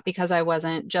enough and not because I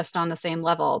wasn't just on the same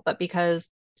level, but because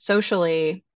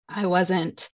socially I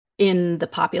wasn't in the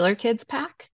popular kids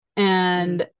pack,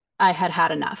 and I had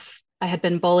had enough. I had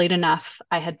been bullied enough.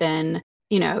 I had been,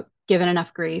 given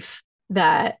enough grief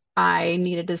that I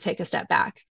needed to take a step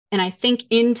back. And I think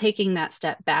in taking that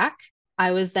step back,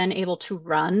 I was then able to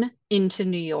run into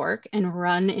New York and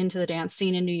run into the dance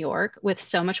scene in New York with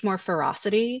so much more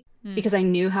ferocity, because I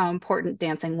knew how important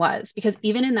dancing was. Because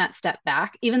even in that step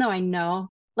back, even though I know,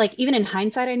 like, even in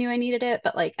hindsight, I knew I needed it,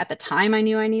 but like at the time I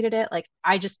knew I needed it, like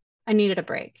I needed a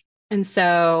break. And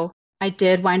so I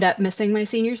did wind up missing my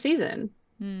senior season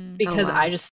because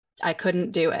I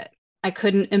couldn't do it. I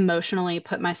couldn't emotionally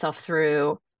put myself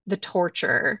through the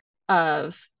torture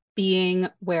of being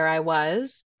where I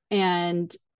was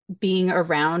and being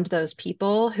around those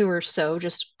people who were so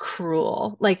just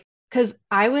cruel. Like, because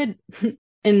I would,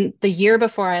 in the year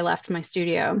before I left my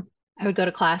studio, I would go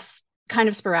to class kind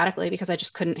of sporadically because I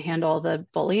just couldn't handle the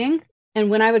bullying. And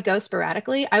when I would go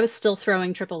sporadically, I was still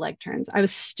throwing triple leg turns. I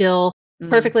was still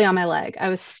perfectly on my leg. I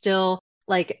was still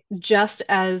like just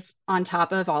as on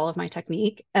top of all of my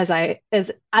technique as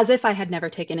if I had never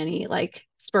taken any like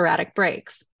sporadic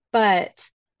breaks. But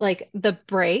like the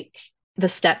break, the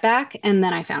step back, and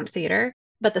then I found theater.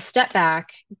 But the step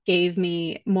back gave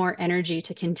me more energy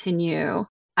to continue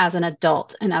as an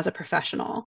adult and as a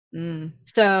professional.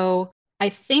 So I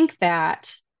think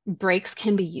that breaks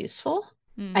can be useful.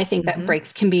 I think that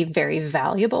breaks can be very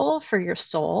valuable for your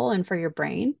soul and for your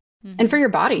brain and for your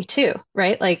body too,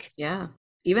 right? Like, yeah,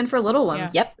 even for little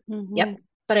ones. Yep. Yep.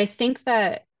 But I think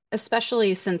that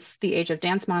especially since the age of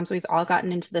Dance Moms, we've all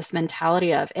gotten into this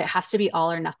mentality of it has to be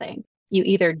all or nothing. You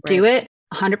either do it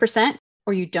 100%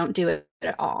 or you don't do it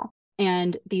at all.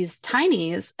 And these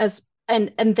tinies,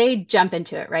 and they jump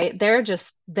into it, right? They're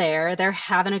just there. They're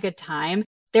having a good time.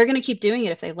 They're going to keep doing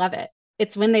it if they love it.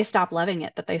 It's when they stop loving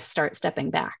it that they start stepping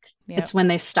back. Yep. It's when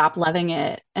they stop loving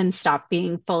it and stop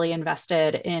being fully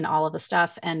invested in all of the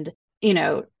stuff and, you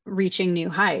know, reaching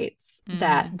new heights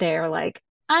that they're like,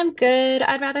 I'm good.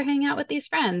 I'd rather hang out with these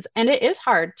friends. And it is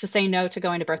hard to say no to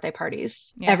going to birthday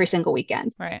parties every single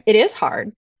weekend. Right. It is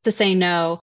hard to say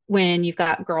no when you've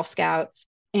got Girl Scouts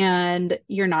and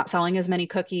you're not selling as many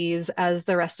cookies as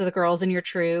the rest of the girls in your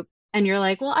troop. And you're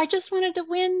like, well, I just wanted to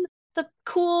win the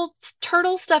cool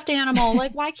turtle stuffed animal.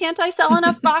 Like, why can't I sell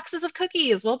enough boxes of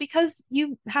cookies? Well, because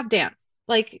you have dance.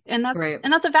 Like, and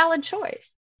that's a valid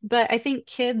choice. But I think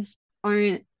kids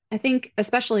aren't, I think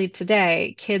especially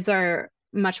today, kids are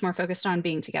much more focused on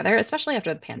being together, especially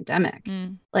after the pandemic.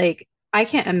 Like, I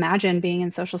can't imagine being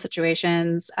in social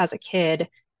situations as a kid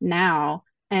now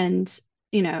and,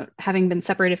 you know, having been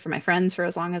separated from my friends for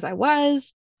as long as I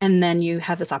was. And then you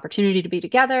have this opportunity to be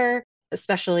together,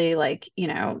 especially like, you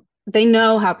know, they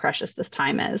know how precious this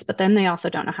time is, but then they also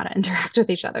don't know how to interact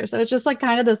with each other. So it's just like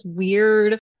kind of this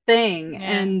weird thing. Yeah.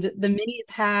 And the minis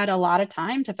had a lot of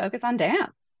time to focus on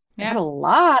dance. They had a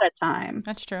lot of time.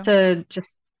 That's true. To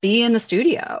just be in the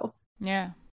studio. Yeah.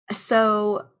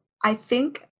 So I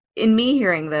think in me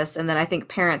hearing this, and then I think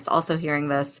parents also hearing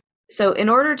this, so in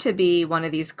order to be one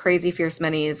of these crazy fierce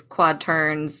minis, quad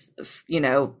turns, you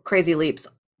know, crazy leaps,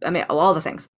 I mean, all the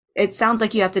things, it sounds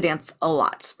like you have to dance a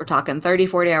lot. We're talking 30,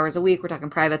 40 hours a week. We're talking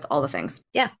privates, all the things.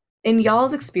 Yeah. In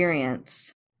y'all's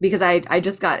experience, because I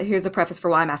just got, here's a preface for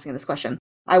why I'm asking this question.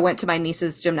 I went to my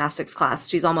niece's gymnastics class.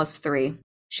 She's almost 3.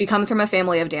 She comes from a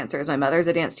family of dancers. My mother's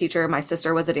a dance teacher. My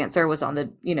sister was a dancer, was on the,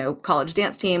 you know, college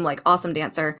dance team, like awesome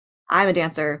dancer. I'm a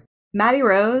dancer. Maddie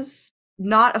Rose,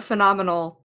 not a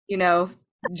phenomenal, you know,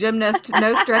 gymnast,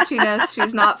 no stretchiness.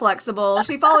 She's not flexible.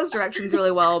 She follows directions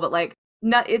really well, but like,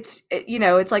 you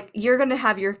know, it's like you're going to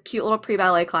have your cute little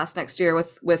pre-ballet class next year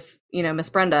with, you know, Miss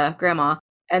Brenda, grandma,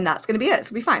 and that's going to be it.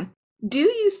 It's going to be fine. Do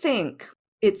you think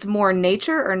it's more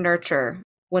nature or nurture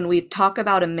when we talk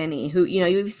about a mini who, you know,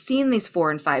 you've seen these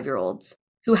 4 and 5-year-olds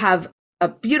who have a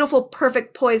beautiful,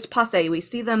 perfect, poised passe. We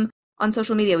see them on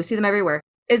social media. We see them everywhere.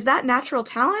 Is that natural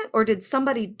talent, or did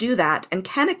somebody do that? And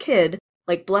can a kid,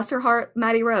 like, bless her heart,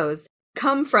 Maddie Rose,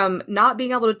 come from not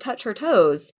being able to touch her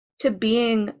toes to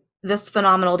being this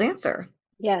phenomenal dancer?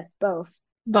 Yes, both.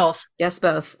 Both. Yes,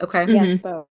 both. Okay. Yes,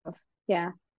 both.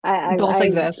 Yeah. Both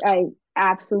exist. I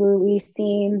absolutely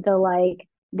seen the, like,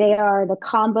 they are the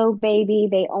combo baby.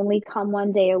 They only come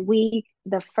 1 day a week.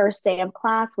 The first day of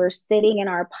class, we're sitting in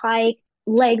our pike.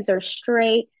 Legs are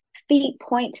straight. Feet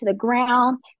point to the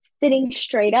ground. Sitting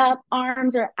straight up.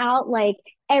 Arms are out. Like,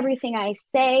 everything I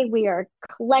say, we are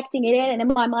collecting it in. And in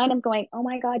my mind, I'm going, oh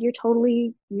my God, you're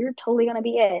totally going to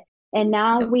be it. And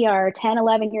now we are 10,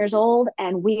 11 years old,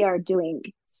 and we are doing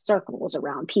circles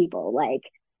around people, like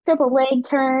triple leg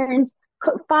turns,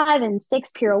 5 and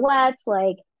 6 pirouettes,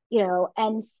 like, you know,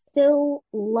 and still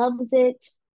loves it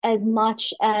as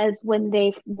much as when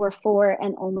they were 4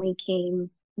 and only came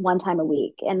 1 time a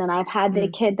week. And then I've had the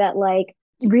kid that, like,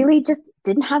 really just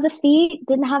didn't have the feet,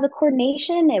 didn't have the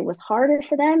coordination. It was harder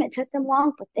for them. It took them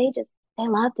long, but they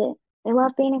loved it. They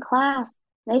loved being in class.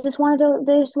 They just wanted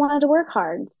to work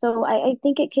hard. So I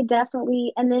think it could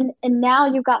definitely, and now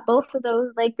you've got both of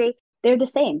those, like they're the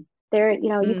same. They're, you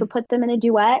know, you could put them in a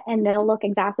duet and they'll look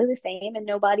exactly the same, and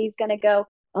nobody's going to go,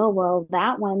 oh, well,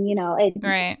 that one, you know,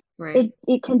 right.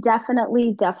 It can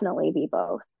definitely be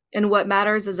both. And what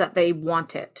matters is that they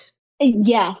want it.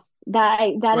 Yes, that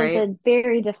right. is a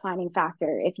very defining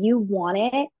factor. If you want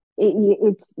it,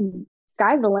 it's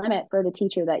sky's the limit for the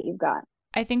teacher that you've got.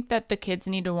 I think that the kids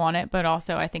need to want it, but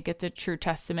also I think it's a true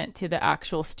testament to the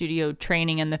actual studio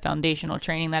training and the foundational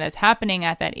training that is happening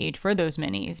at that age for those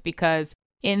minis. Because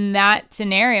in that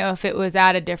scenario, if it was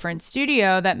at a different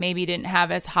studio that maybe didn't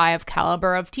have as high of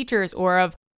caliber of teachers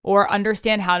or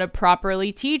understand how to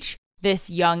properly teach this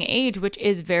young age, which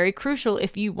is very crucial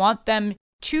if you want them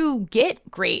to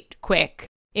get great quick,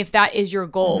 if that is your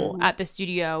goal at the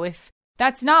studio. If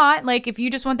that's not, like, if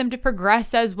you just want them to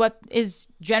progress as what is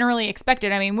generally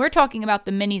expected. I mean, we're talking about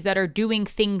the minis that are doing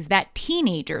things that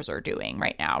teenagers are doing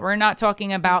right now. We're not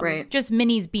talking about just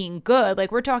minis being good.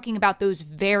 Like, we're talking about those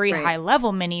very high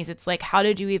level minis. It's like, how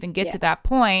did you even get to that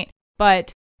point?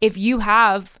 But if you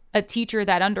have a teacher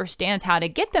that understands how to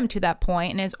get them to that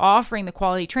point and is offering the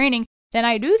quality training, then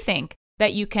I do think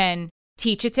that you can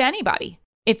teach it to anybody.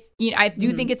 If I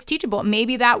do think it's teachable.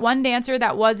 Maybe that one dancer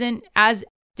that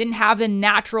didn't have the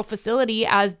natural facility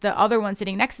as the other one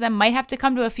sitting next to them might have to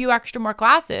come to a few extra more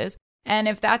classes. And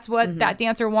if that's what that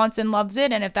dancer wants and loves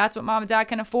it, and if that's what mom and dad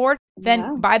can afford,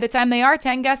 then by the time they are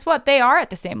 10, guess what? They are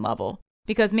at the same level.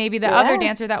 Because maybe the other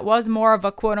dancer that was more of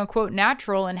a quote unquote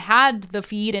natural and had the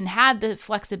feed and had the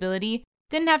flexibility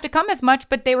didn't have to come as much,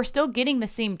 but they were still getting the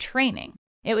same training.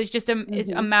 It was just it's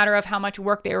a matter of how much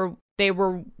work they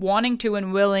were wanting to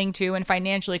and willing to and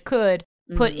financially could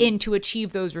put in to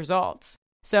achieve those results.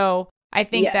 So I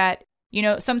think that,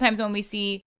 sometimes when we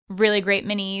see really great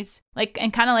minis, like,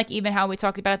 and kind of like even how we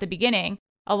talked about at the beginning,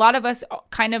 a lot of us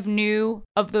kind of knew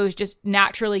of those just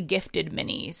naturally gifted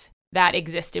minis that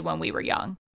existed when we were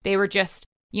young. They were just,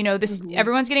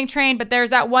 everyone's getting trained, but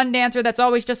there's that one dancer that's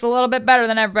always just a little bit better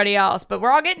than everybody else, but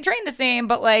we're all getting trained the same,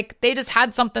 but like they just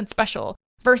had something special.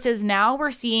 Versus now we're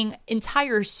seeing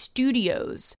entire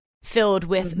studios filled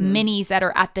with minis that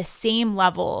are at the same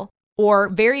level or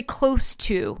very close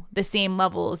to the same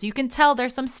levels. You can tell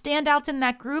there's some standouts in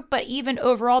that group, but even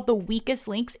overall, the weakest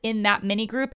links in that mini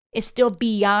group is still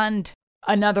beyond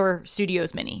another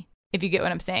studio's mini, if you get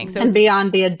what I'm saying. So and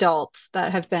beyond the adults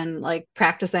that have been like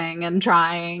practicing and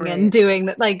trying and doing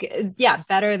that, like,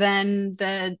 better than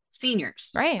the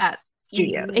seniors at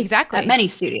studios. Exactly. At many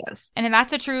studios. And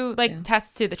that's a true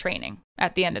test to the training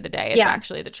at the end of the day. It's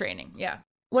actually the training. Yeah.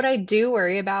 What I do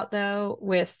worry about, though,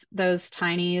 with those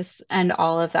tinies and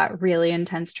all of that really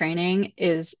intense training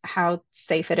is how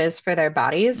safe it is for their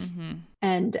bodies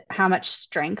and how much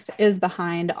strength is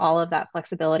behind all of that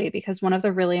flexibility. Because one of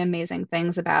the really amazing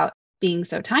things about being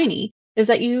so tiny is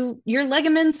that your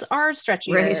ligaments are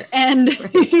stretchier and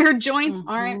your joints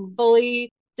aren't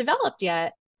fully developed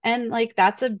yet. And like,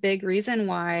 that's a big reason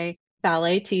why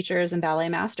ballet teachers and ballet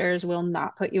masters will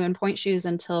not put you in point shoes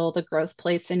until the growth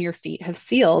plates in your feet have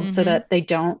sealed so that they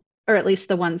don't, or at least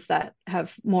the ones that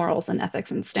have morals and ethics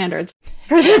and standards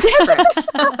for the dancers.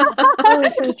 That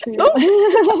was so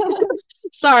true.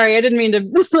 Sorry, I didn't mean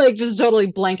to like just totally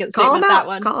blanket statement that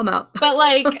one. Call them out. But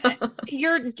like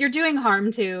you're doing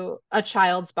harm to a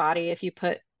child's body if you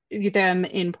put them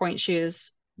in point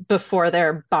shoes before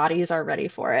their bodies are ready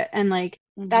for it. And like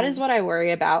that is what I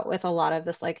worry about with a lot of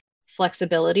this like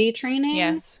flexibility training.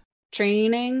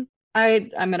 I'm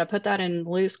going to put that in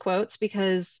loose quotes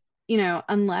because,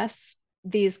 unless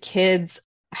these kids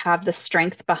have the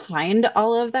strength behind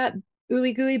all of that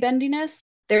ooey gooey bendiness,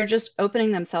 they're just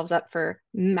opening themselves up for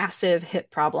massive hip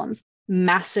problems,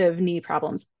 massive knee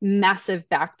problems, massive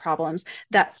back problems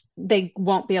that they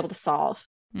won't be able to solve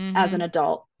as an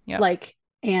adult.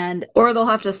 Or they'll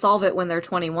have to solve it when they're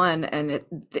 21 and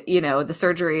the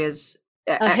surgery is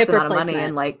X amount of money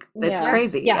and like it's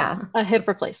crazy. A hip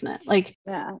replacement.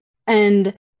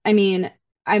 And I mean,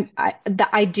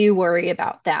 I do worry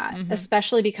about that,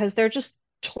 especially because they're just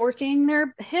torquing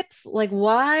their hips like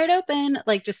wide open,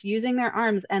 like just using their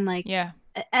arms and like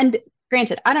and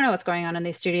granted, I don't know what's going on in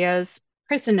these studios.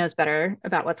 Kristen knows better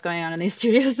about what's going on in these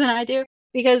studios than I do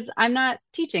because I'm not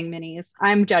teaching minis.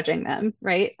 I'm judging them,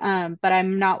 right? But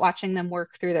I'm not watching them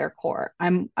work through their core.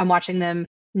 I'm watching them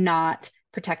not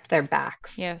protect their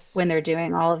backs when they're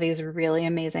doing all of these really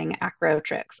amazing acro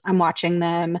tricks. I'm watching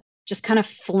them just kind of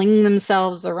fling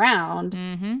themselves around.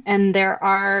 And there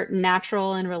are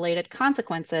natural and related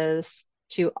consequences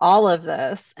to all of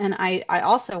this. And I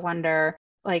also wonder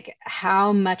like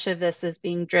how much of this is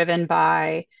being driven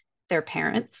by their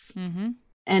parents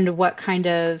and what kind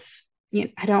of,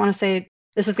 I don't want to say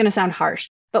this is going to sound harsh,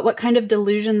 but what kind of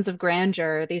delusions of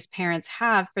grandeur these parents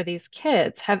have for these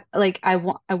kids. I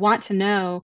want to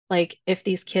know like if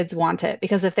these kids want it,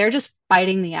 because if they're just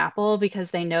biting the apple because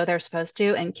they know they're supposed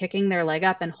to and kicking their leg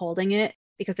up and holding it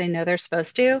because they know they're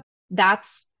supposed to,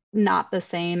 that's not the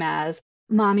same as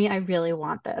mommy, I really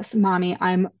want this. Mommy,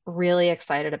 I'm really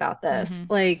excited about this.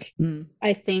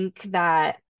 I think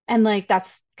that And like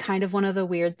that's kind of one of the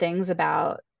weird things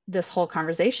about this whole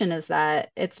conversation is that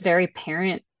it's very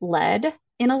parent led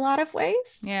in a lot of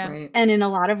ways. Yeah. Right. And in a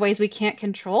lot of ways, we can't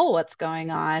control what's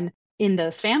going on in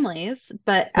those families.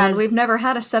 But Well, as we've never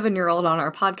had a 7-year-old on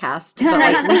our podcast, but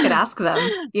like we could ask them,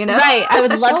 you know? Right. I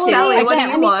would love Well, to. Sally, I what do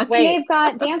can't you want? wait. they've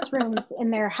got dance rooms in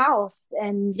their house,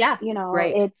 and Yeah. you know,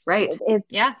 Right. it's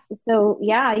Yeah. so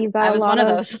yeah, you've got I a was lot one of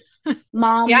of those.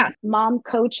 mom Yeah.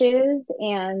 coaches,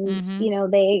 and Mhm. you know,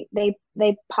 they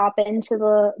pop into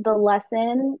the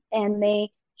lesson and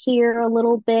they hear a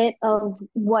little bit of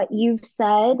what you've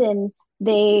said, and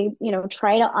they, you know,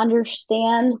 try to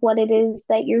understand what it is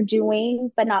that you're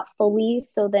doing, but not fully.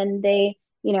 So then they,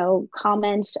 you know,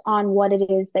 comment on what it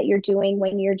is that you're doing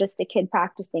when you're just a kid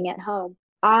practicing at home.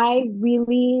 I'm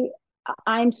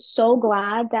so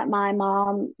glad that my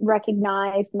mom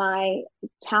recognized my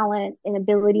talent and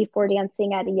ability for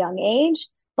dancing at a young age,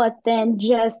 but then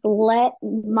just let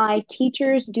my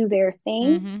teachers do their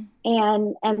thing,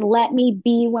 and let me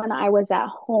be when I was at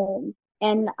home.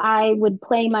 And I would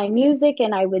play my music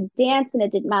and I would dance, and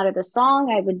it didn't matter the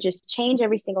song. I would just change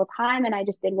every single time, and I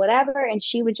just did whatever. And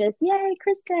she would just, yay,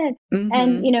 Kristen,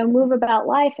 and, you know, move about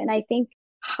life. And I think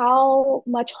how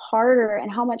much harder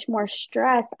and how much more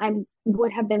stress I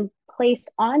would have been placed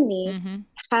on me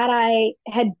had I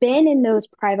had been in those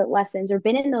private lessons or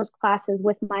been in those classes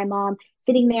with my mom,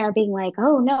 sitting there being like,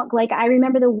 oh no, like I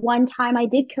remember the one time I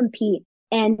did compete,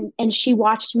 and she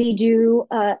watched me do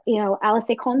you know, Alice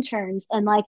conturns, and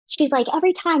like she's like,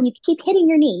 every time you keep hitting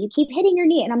your knee, you keep hitting your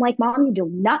knee. And I'm like, Mom, you do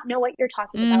not know what you're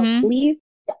talking about. Please.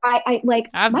 I like,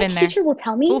 I've my been there. teacher will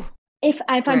tell me Ooh. if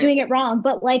I'm Right. doing it wrong.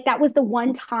 But like that was the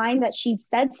one time that she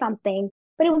said something.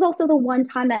 But it was also the one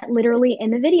time that literally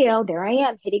in the video, there I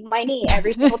am hitting my knee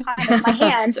every single time with my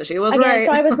hand. So she was again. right.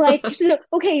 So I was like,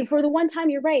 okay, for the one time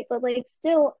you're right. But like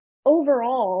still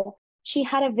overall, she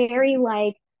had a very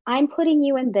like, I'm putting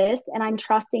you in this and I'm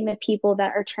trusting the people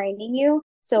that are training you.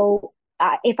 So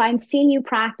if I'm seeing you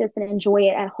practice and enjoy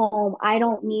it at home, I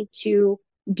don't need to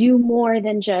do more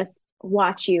than just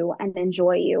watch you and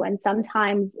enjoy you. And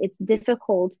sometimes it's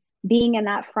difficult being in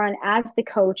that front as the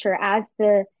coach or as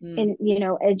the you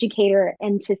know, educator,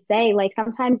 and to say like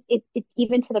sometimes it's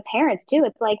even to the parents too.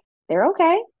 It's like they're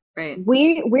okay. Right.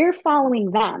 We're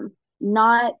following them,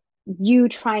 not you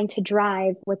trying to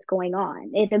drive what's going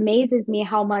on. It amazes me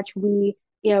how much we,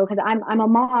 you know, because I'm a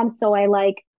mom, so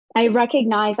I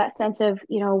recognize that sense of,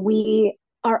 you know, we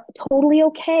are totally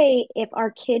okay if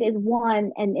our kid is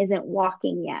 1 and isn't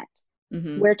walking yet.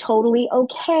 We're totally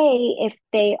okay if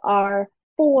they are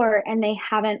 4 and they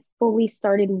haven't fully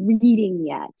started reading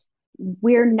yet.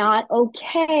 We're not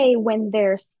okay when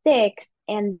they're 6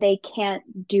 and they can't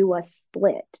do a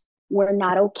split. We're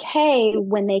not okay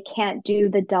when they can't do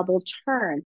the double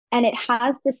turn. And it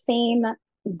has the same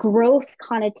growth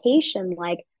connotation.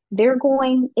 Like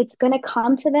it's going to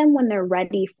come to them when they're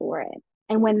ready for it.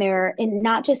 And when they're in,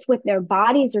 not just with their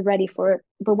bodies are ready for it,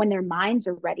 but when their minds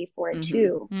are ready for it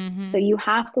too. So you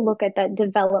have to look at that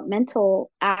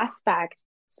developmental aspect.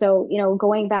 So, you know,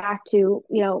 going back to,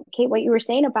 you know, Kate, what you were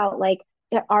saying about like,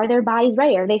 are their bodies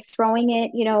ready? Are they throwing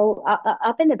it, you know,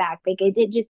 up in the back? Like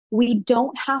we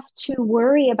don't have to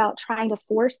worry about trying to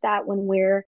force that when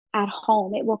we're at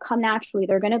home. It will come naturally.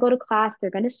 They're going to go to class. They're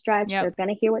going to stretch. They're going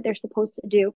to hear what they're supposed to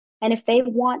do. And if they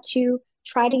want to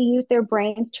try to use their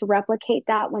brains to replicate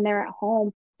that when they're at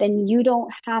home, then you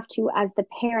don't have to, as the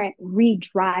parent,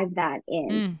 redrive that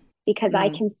in. Because I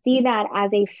can see that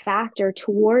as a factor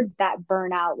towards that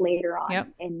burnout later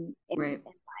on in life.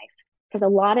 Because a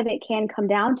lot of it can come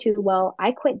down to, well,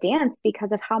 I quit dance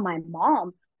because of how my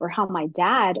mom or how my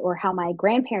dad or how my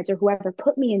grandparents or whoever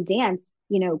put me in dance,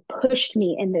 you know, pushed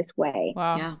me in this way.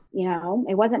 Wow. Yeah. You know,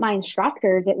 it wasn't my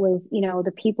instructors. It was, you know,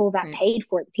 the people that paid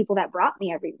for it, the people that brought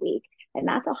me every week. And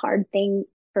that's a hard thing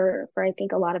for I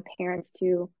think a lot of parents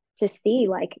to see.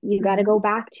 Like you got to go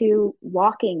back to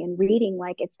walking and reading.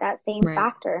 Like it's that same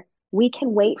factor. We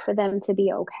can wait for them to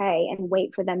be okay and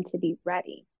wait for them to be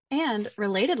ready. And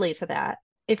relatedly to that,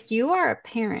 if you are a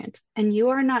parent and you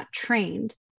are not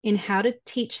trained in how to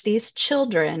teach these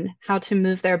children how to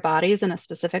move their bodies in a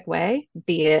specific way,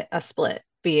 be it a split,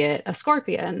 be it a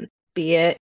scorpion, be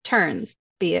it turns,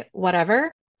 be it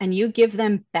whatever, and you give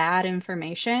them bad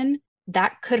information,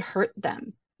 that could hurt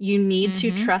them. You need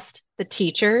to trust the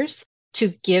teachers to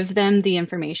give them the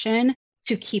information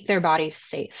to keep their bodies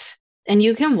safe. And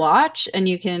you can watch and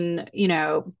you can, you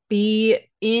know, be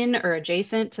in or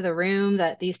adjacent to the room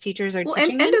that these teachers are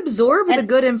teaching and in. absorb the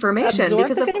good information,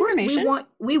 because of course information.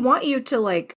 we want you to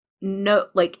like no,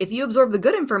 like if you absorb the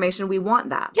good information, we want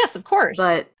that. Yes, of course.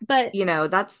 But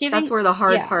that's where the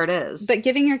hard part is. But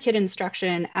giving your kid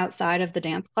instruction outside of the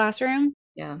dance classroom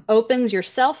Yeah. opens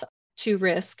yourself to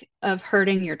risk of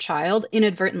hurting your child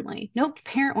inadvertently. No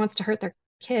parent wants to hurt their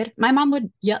kid. My mom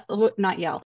would not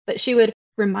yell, but she would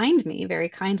remind me very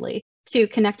kindly to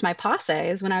connect my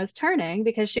passes when I was turning,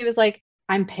 because she was like,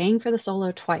 I'm paying for the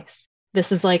solo twice.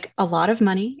 This is like a lot of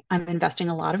money. I'm investing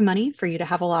a lot of money for you to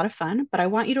have a lot of fun, but I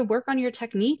want you to work on your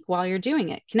technique while you're doing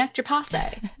it. Connect your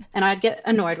passe. And I'd get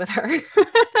annoyed with her.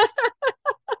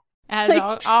 As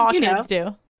like, all kids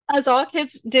do. As all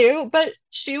kids do, but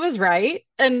she was right.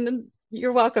 And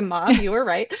you're welcome, Mom. You were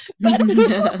right.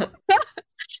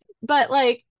 But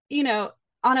like,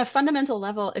 on a fundamental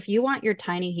level, if you want your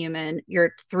tiny human,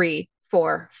 your 3,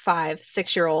 4, 5,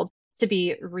 6-year-old to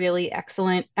be really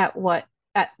excellent at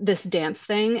this dance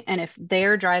thing, and if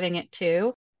they're driving it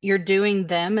too, you're doing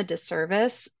them a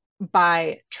disservice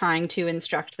by trying to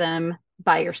instruct them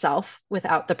by yourself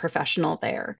without the professional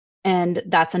there. And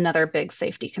that's another big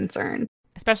safety concern.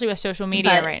 Especially with social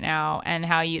media right now, and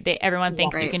how everyone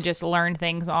thinks you can just learn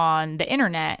things on the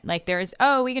internet. Like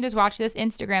we can just watch this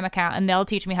Instagram account and they'll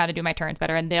teach me how to do my turns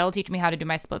better, and they'll teach me how to do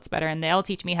my splits better, and they'll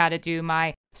teach me how to do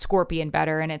my scorpion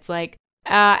better. And it's like,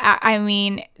 I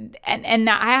mean, and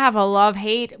I have a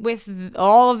love-hate with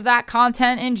all of that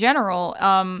content in general.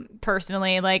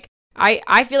 Personally, like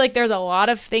I feel like there's a lot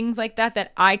of things like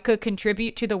that I could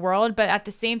contribute to the world, but at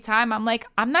the same time, I'm like,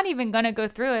 I'm not even gonna go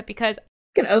through it because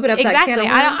can open up that can of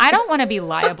worms. I don't want to be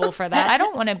liable for that. I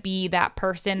don't want to be that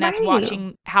person that's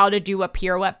watching how to do a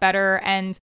pirouette better.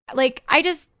 And like, I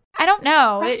don't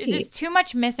know. Right. There's just too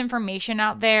much misinformation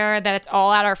out there that it's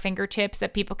all at our fingertips,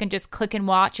 that people can just click and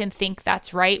watch and think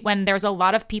that's right, when there's a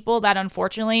lot of people that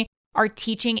unfortunately are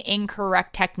teaching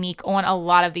incorrect technique on a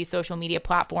lot of these social media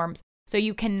platforms. So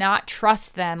you cannot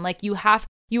trust them. Like you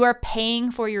are paying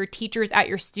for your teachers at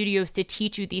your studios to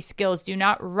teach you these skills. Do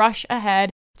not rush ahead.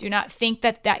 Do not think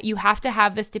that you have to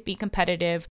have this to be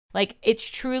competitive. Like, it's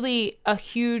truly a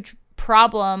huge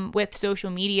problem with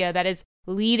social media that is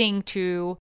leading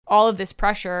to all of this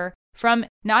pressure from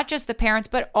not just the parents,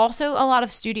 but also a lot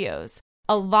of studios.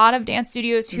 A lot of dance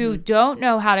studios who don't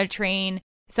know how to train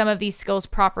some of these skills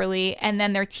properly, and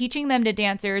then they're teaching them to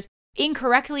dancers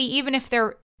incorrectly, even if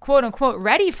they're quote unquote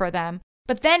ready for them.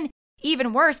 But then,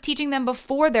 even worse, teaching them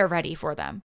before they're ready for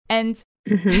them. And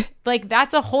like,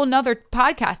 that's a whole nother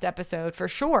podcast episode for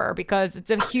sure, because it's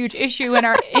a huge issue in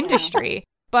our industry.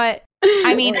 But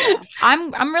I mean,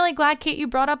 I'm really glad, Kate, you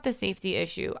brought up the safety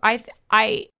issue.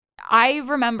 I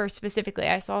remember specifically,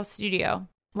 I saw a studio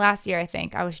last year, I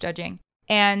think I was judging,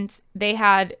 and they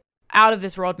had out of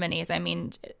this world minis. I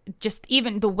mean, just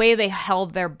even the way they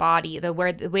held their body, the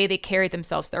way they carried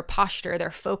themselves, their posture, their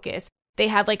focus. They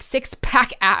had like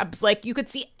 6-pack abs. Like, you could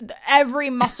see every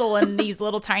muscle in these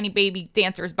little tiny baby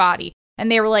dancers' body. And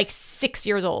they were like 6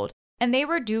 years old. And they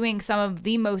were doing some of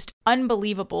the most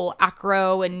unbelievable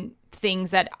acro and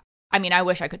things that, I mean, I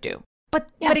wish I could do. But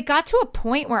it got to a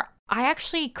point where I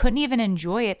actually couldn't even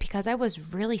enjoy it because I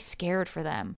was really scared for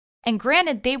them. And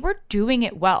granted, they were doing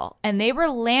it well and they were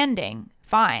landing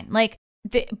fine. Like,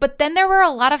 but then there were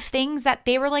a lot of things that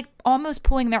they were like almost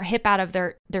pulling their hip out of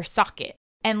their socket.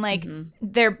 And like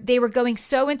they were going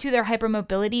so into their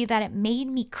hypermobility that it made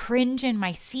me cringe in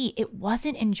my seat. It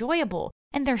wasn't enjoyable.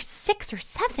 And they're 6 or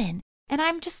 7. And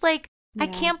I'm just like, I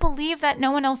can't believe that no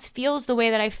one else feels the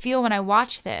way that I feel when I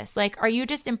watch this. Like, are you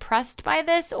just impressed by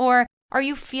this? Or are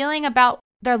you feeling about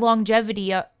their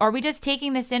longevity? Are we just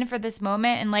taking this in for this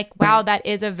moment and like, wow, that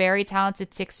is a very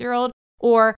talented 6-year-old?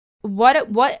 Or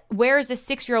where is a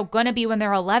 6-year-old going to be when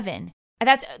they're 11?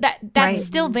 That's right.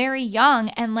 Still very young.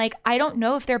 And like, I don't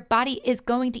know if their body is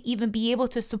going to even be able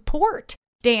to support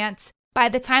dance by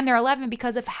the time they're 11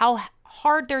 because of how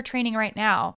hard they're training right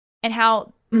now and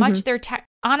how much they're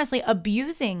honestly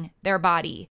abusing their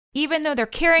body. Even though they're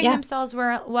carrying themselves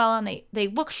well and they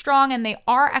look strong and they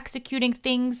are executing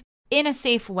things in a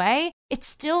safe way, it's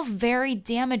still very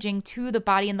damaging to the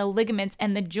body and the ligaments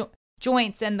and the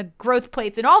joints and the growth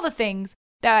plates and all the things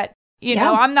that, you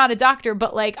know, I'm not a doctor,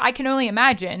 but like, I can only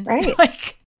imagine. Right.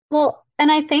 Like, well,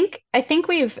 and I think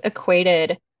we've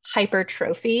equated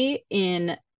hypertrophy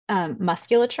in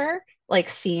musculature, like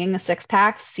seeing a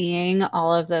 6-pack, seeing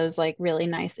all of those like really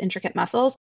nice intricate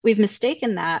muscles. We've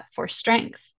mistaken that for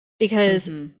strength because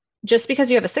just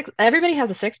because you have everybody has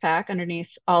a 6-pack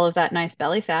underneath all of that nice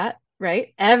belly fat,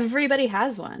 right? Everybody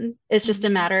has one. It's just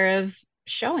a matter of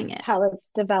showing it. How it's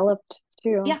developed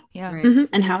too. Yeah. Right.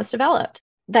 And how it's developed.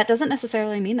 That doesn't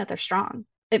necessarily mean that they're strong.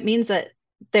 It means that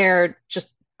they're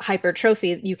just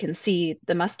hypertrophy. You can see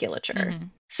the musculature.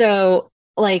 So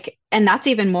like, and that's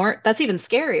even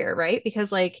scarier, right?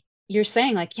 Because like you're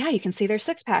saying like, yeah, you can see their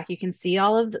six pack, you can see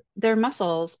all of their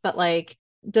muscles, but like,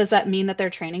 does that mean that they're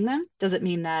training them? Does it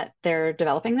mean that they're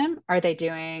developing them? Are they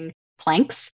doing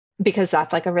planks? Because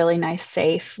that's like a really nice,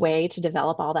 safe way to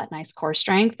develop all that nice core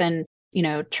strength. And, you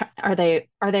know, are they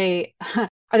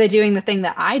doing the thing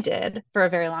that I did for a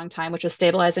very long time, which was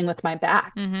stabilizing with my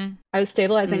back? Mm-hmm. I was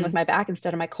stabilizing with my back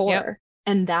instead of my core. Yep.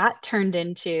 And that turned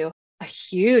into a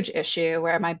huge issue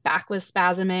where my back was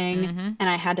spasming Mm-hmm. and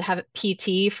I had to have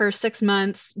PT for 6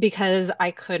 months because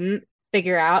I couldn't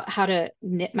figure out how to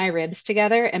knit my ribs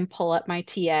together and pull up my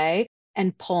TA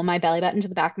and pull my belly button to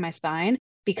the back of my spine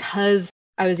because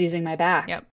I was using my back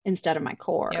Yep. instead of my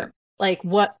core. Yep. Like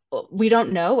we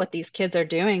don't know what these kids are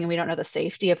doing and we don't know the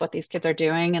safety of what these kids are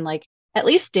doing. And like at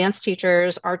least dance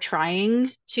teachers are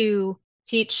trying to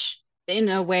teach in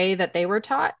a way that they were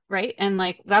taught, right? And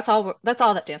like that's all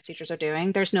that dance teachers are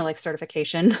doing. There's no like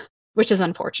certification, which is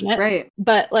unfortunate. Right.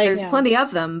 But like There's plenty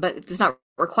of them, but it's not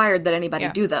required that anybody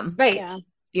do them. right. Yeah.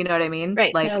 You know what I mean?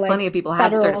 Right. Like No, plenty of people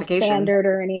have federal certifications. standard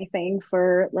or anything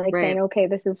for like Right. saying, okay,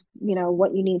 this is, you know,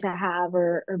 what you need to have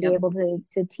or be Yep. able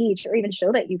to teach or even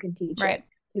show that you can teach Right.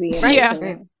 it to be able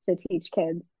Right. to teach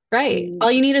kids. Right. Mm,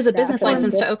 All you need is a that's business really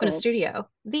license to open a difficult. studio.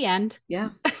 The end. Yeah.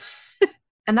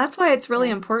 And that's why it's really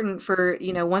Yeah. important for,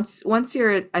 you know, once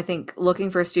you're, I think,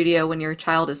 looking for a studio when your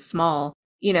child is small,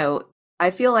 you know, I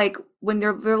feel like when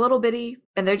they're little bitty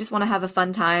and they just want to have a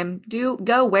fun time,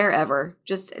 go wherever.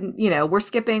 Just, you know,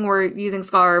 we're using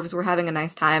scarves, we're having a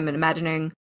nice time and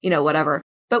imagining, you know, whatever.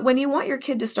 But when you want your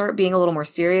kid to start being a little more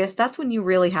serious, that's when you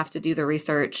really have to do the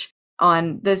research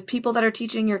on those people that are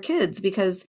teaching your kids,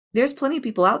 because there's plenty of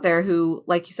people out there who,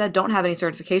 like you said, don't have any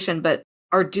certification, but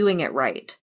are doing it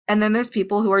right. And then there's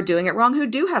people who are doing it wrong who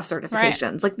do have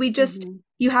certifications. Right. Like we just,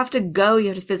 you have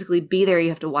to physically be there. You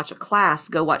have to watch a class,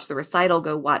 go watch the recital,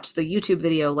 go watch the YouTube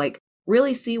video, like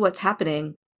really see what's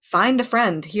happening. Find a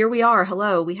friend. Here we are.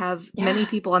 Hello. We have many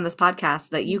people on this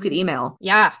podcast that you could email.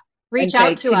 Yeah. Reach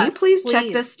out to us. Can you please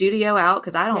check this studio out?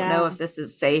 Because I don't know if this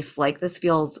is safe. Like this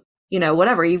feels, you know,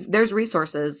 whatever. There's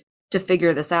resources to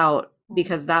figure this out,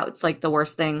 because that's like the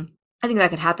worst thing I think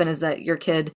that could happen is that your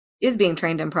kid is being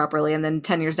trained improperly, and then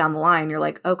 10 years down the line you're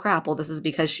like, oh crap, well this is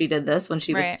because she did this when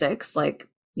she was 6, like,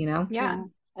 you know.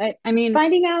 I mean,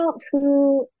 finding out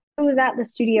who was at the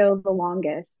studio the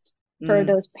longest for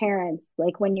those parents,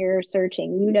 like when you're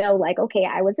searching, you know, like, okay,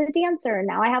 I was a dancer and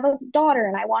now I have a daughter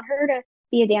and I want her to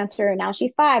be a dancer and now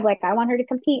she's 5, like I want her to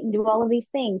compete and do all of these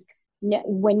things.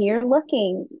 When you're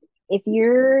looking, if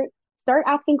you're start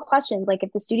asking questions, like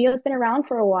if the studio has been around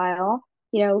for a while,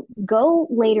 you know, go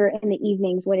later in the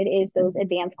evenings when it is those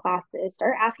advanced classes.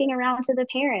 Start asking around to the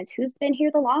parents, who's been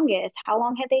here the longest? How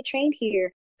long have they trained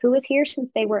here? Who was here since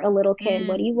they were a little kid?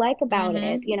 What do you like about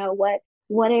it? You know,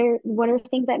 what are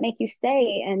things that make you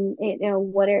stay? And you know,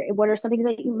 what are some things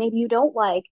that maybe you don't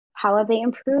like? How have they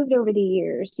improved over the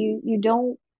years? You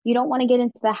don't want to get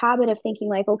into the habit of thinking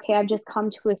like, okay, I've just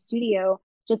come to a studio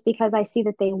just because I see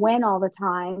that they win all the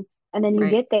time. And then you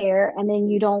get there and then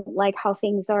you don't like how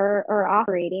things are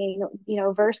operating, you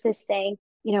know, versus saying,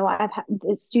 you know, I've had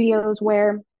studios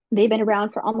where they've been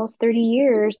around for almost 30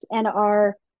 years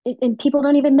and people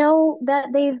don't even know that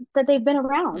they've been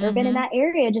around or been in that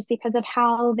area just because of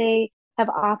how they have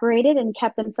operated and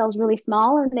kept themselves really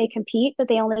small, and they compete, but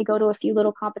they only go to a few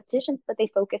little competitions, but they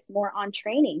focus more on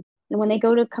training. And when they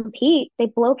go to compete, they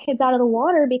blow kids out of the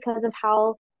water because of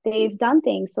how they've done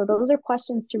things. So those are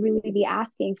questions to really be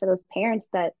asking for those parents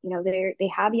that, you know,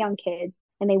 they have young kids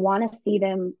and they want to see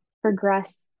them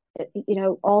progress, you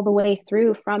know, all the way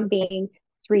through from being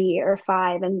 3 or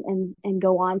 5 and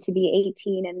go on to be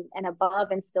 18 and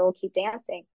above and still keep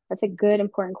dancing. That's a good,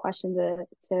 important question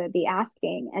to be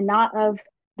asking, and not of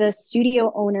the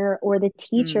studio owner or the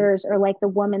teachers or like the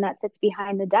woman that sits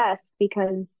behind the desk,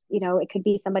 because, you know, it could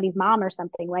be somebody's mom or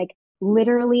something. Like,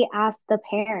 literally ask the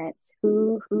parents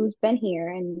who's been here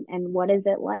and what is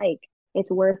it like. It's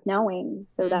worth knowing,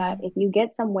 so that if you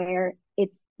get somewhere,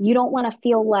 you don't want to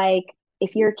feel like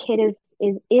if your kid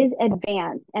is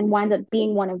advanced and winds up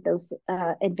being one of those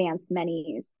advanced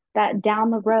minis, that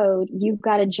down the road you've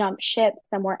got to jump ship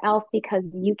somewhere else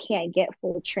because you can't get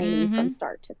full training from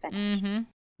start to finish.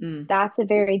 That's a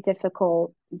very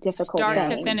difficult start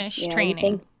thing. To finish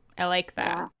training. I like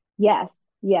that. Yes.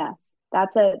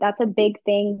 That's a big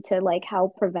thing to like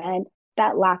help prevent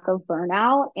that lack of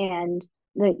burnout and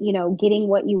the, you know, getting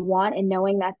what you want and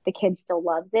knowing that the kid still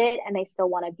loves it and they still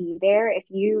want to be there. If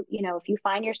you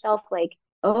find yourself like,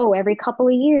 oh, every couple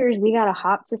of years we got to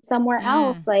hop to somewhere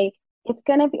else, like it's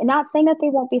going to be, not saying that they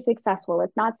won't be successful.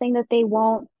 It's not saying that they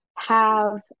won't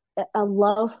have a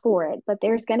love for it, but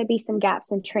there's going to be some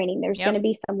gaps in training. There's going to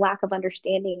be some lack of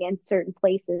understanding in certain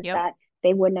places that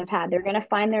they wouldn't have had. They're going to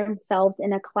find themselves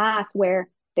in a class where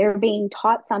they're being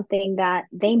taught something that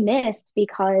they missed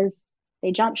because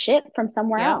they jumped ship from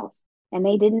somewhere else, and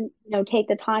they didn't, take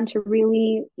the time to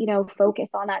really, focus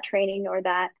on that training or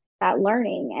that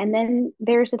learning. And then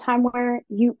there's a time where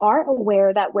you are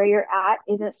aware that where you're at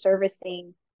isn't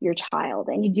servicing your child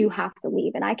and you do have to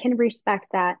leave. And I can respect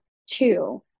that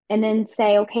too. And then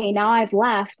say, okay, now I've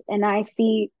left and I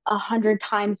see 100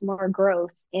 times more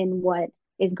growth in what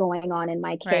is going on in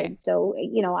my kids. Right. So,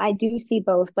 I do see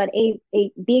both, but a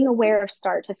being aware of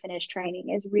start to finish training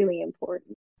is really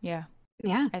important. Yeah.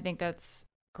 Yeah. I think that's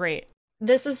great.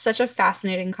 This is such a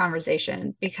fascinating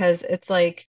conversation because it's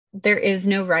like, there is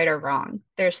no right or wrong.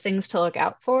 There's things to look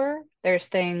out for. There's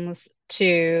things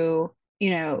to,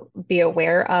 be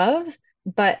aware of.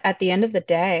 But at the end of the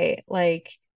day, like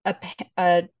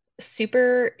a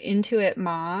super into it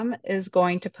mom is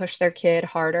going to push their kid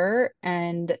harder.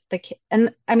 And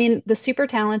the super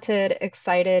talented,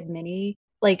 excited mini,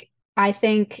 like, I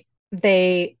think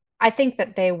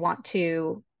that they want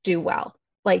to do well.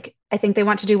 Like, I think they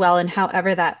want to do well in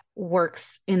however that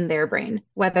works in their brain,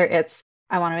 whether it's,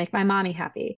 I want to make my mommy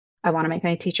happy. I want to make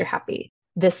my teacher happy.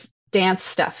 This dance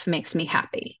stuff makes me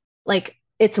happy. Like,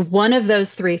 it's one of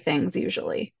those three things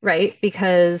usually, right?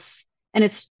 Because,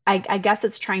 and I guess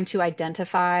it's trying to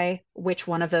identify which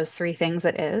one of those three things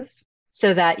it is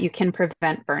so that you can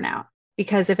prevent burnout.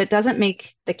 Because if it doesn't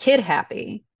make the kid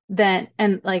happy, then,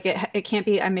 and like, it can't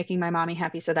be, I'm making my mommy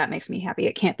happy, so that makes me happy.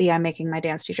 It can't be, I'm making my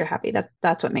dance teacher happy.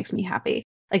 That's what makes me happy.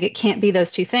 Like, it can't be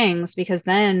those two things, because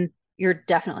then you're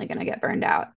definitely going to get burned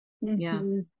out. Yeah.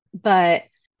 But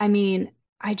I mean,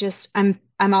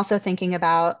 I'm also thinking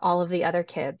about all of the other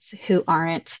kids who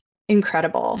aren't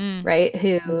incredible, right?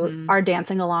 Who are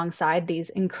dancing alongside these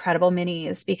incredible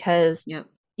minis, because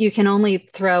you can only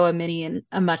throw a mini in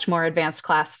a much more advanced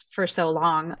class for so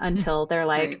long until they're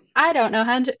like, right. I don't know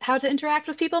how to interact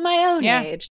with people my own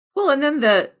age. Well, and then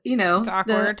it's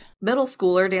awkward. The middle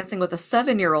schooler dancing with a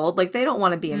 7-year-old, like, they don't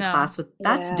want to be in class with,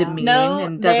 that's demeaning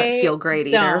and doesn't feel great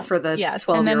either for the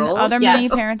 12-year-old. And then the other mini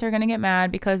parents are going to get mad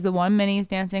because the one mini is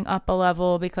dancing up a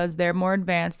level because they're more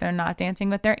advanced. They're not dancing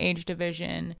with their age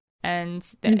division. And,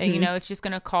 it's just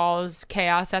going to cause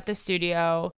chaos at the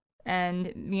studio.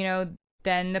 And,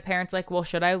 then the parent's like, well,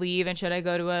 should I leave and should I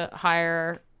go to a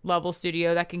higher level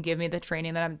studio that can give me the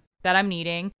training that I'm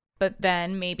needing? But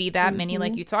then maybe that mini,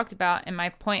 like you talked about, and my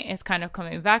point is kind of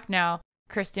coming back now,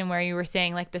 Kristen, where you were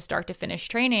saying like the start to finish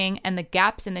training and the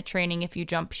gaps in the training if you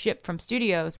jump ship from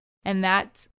studios. And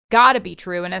that's got to be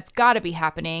true and that's got to be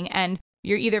happening. And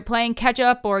you're either playing catch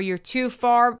up or you're too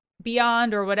far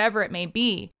beyond or whatever it may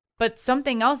be. But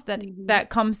something else that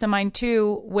comes to mind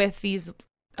too with these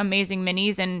amazing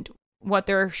minis and what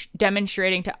they're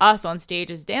demonstrating to us on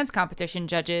stage as dance competition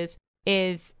judges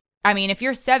is, I mean, if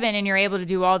you're 7 and you're able to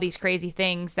do all these crazy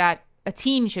things that a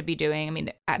teen should be doing, I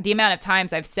mean, the amount of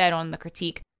times I've said on the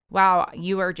critique, wow,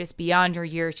 you are just beyond your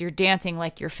years. You're dancing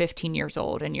like you're 15 years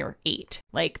old and you're 8.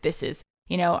 Like, this is,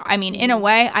 I mean, in a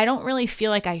way, I don't really feel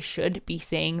like I should be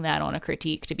saying that on a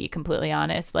critique, to be completely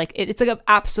honest. Like, it's like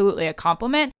absolutely a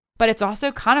compliment, but it's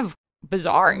also kind of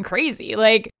bizarre and crazy.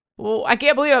 Like, well, I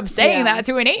can't believe I'm saying that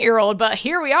to an 8-year-old, but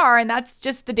here we are. And that's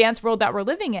just the dance world that we're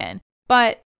living in.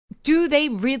 But do they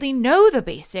really know the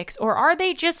basics, or are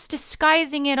they just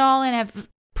disguising it all and have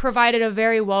provided a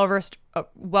very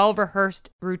well-rehearsed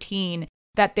routine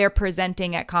that they're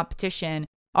presenting at competition?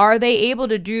 Are they able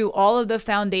to do all of the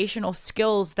foundational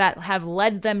skills that have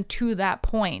led them to that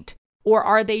point? Or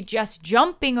are they just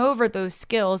jumping over those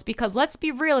skills? Because let's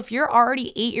be real, if you're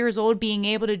already 8 years old being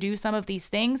able to do some of these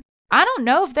things, I don't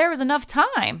know if there was enough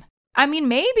time. I mean,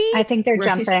 maybe. I think they're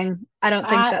jumping. I don't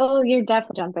think that. Oh, you're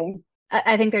definitely jumping.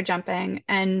 I think they're jumping.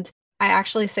 And I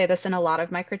actually say this in a lot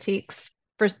of my critiques.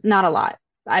 Not a lot.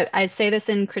 I say this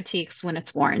in critiques when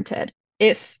it's warranted.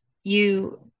 If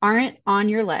you aren't on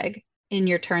your leg in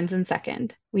your turns in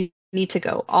second, we need to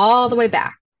go all the way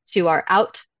back to our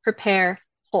out, prepare,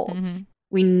 holds.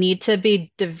 We need to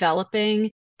be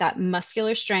developing that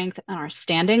muscular strength on our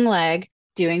standing leg,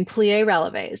 doing plie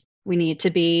releves. We need to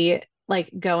be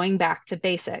like going back to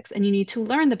basics, and you need to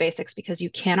learn the basics because you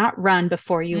cannot run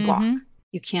before you walk.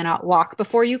 You cannot walk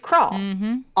before you crawl.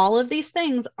 All of these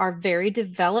things are very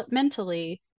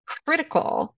developmentally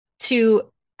critical to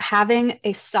having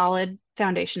a solid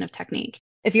foundation of technique.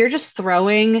 If you're just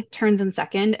throwing turns in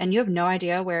second and you have no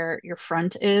idea where your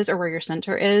front is or where your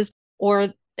center is,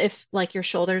 or if like your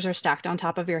shoulders are stacked on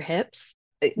top of your hips,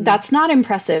 That's not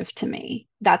impressive to me.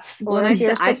 That's Well, and Or if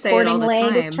your I say it all supporting the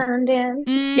leg is time. turned in.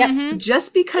 Mhm.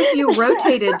 Just because you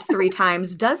rotated 3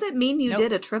 times doesn't mean you Nope.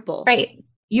 did a triple. right.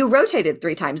 You rotated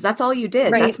 3 times. That's all you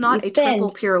did. Right. That's not You a triple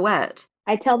spinned. pirouette.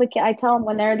 I tell them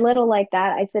when they're little like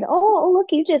that, I said, oh, look,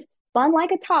 you just spun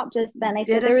like a top just then. I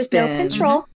Did said, a there was no spin.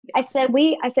 control. I said,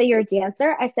 you're a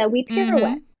dancer. I said, we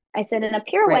pirouette. Mhm. I said, and a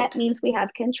pirouette Right. means we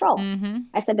have control. Mhm.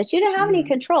 I said, but you didn't have any Mhm.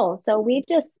 control. So we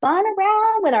just spun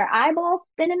around with our eyeballs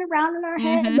spinning around in our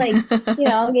head. Mhm. Like,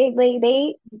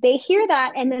 they hear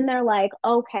that and then they're like,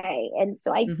 okay. And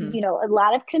so Mhm. a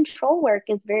lot of control work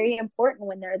is very important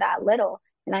when they're that little.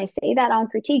 And I say that on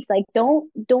critiques, like don't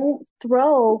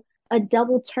throw a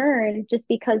double turn just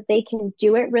because they can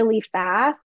do it really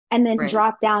fast and then Right.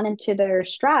 drop down into their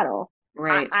straddle.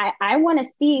 Right. I want to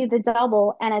see the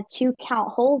double and a 2 count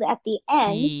hold at the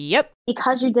end Yep.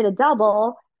 because you did a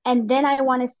double. And then I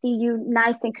want to see you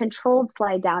nice and controlled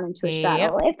slide down into a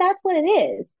straddle, if that's what it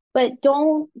is. But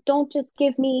don't just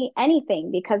give me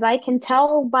anything because I can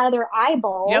tell by their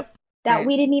eyeballs Yep. that Right.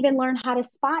 we didn't even learn how to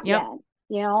spot Yep.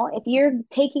 yet. If you're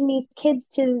taking these kids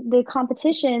to the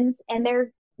competitions and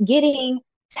they're getting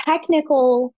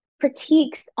technical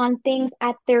critiques on things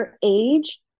at their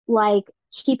age, like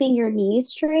keeping your knees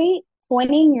straight,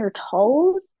 pointing your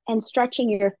toes, and stretching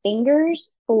your fingers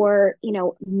for,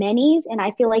 minis. And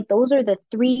I feel like those are the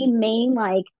 3 main,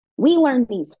 like, we learn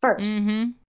these first.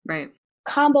 Mhm. Right.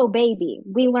 Combo baby,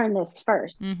 we learn this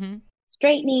first. Mhm.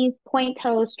 Straight knees, point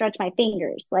toes, stretch my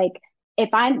fingers. Like,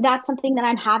 that's something that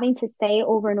I'm having to say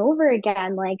over and over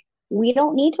again, like, we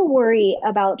don't need to worry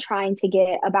about trying to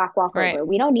get a back walk Right. over.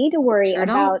 We don't need to worry Sure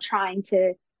about don't. trying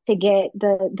to get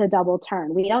the double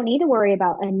turn. We don't need to worry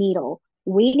about a needle.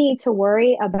 We need to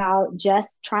worry about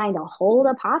just trying to hold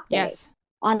a passe Yes.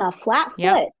 on a flat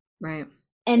Yep. foot Right.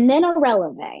 and then a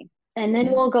releve. And then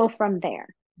Yeah. we'll go from there.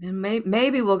 And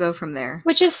maybe we'll go from there.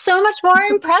 Which is so much more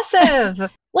impressive.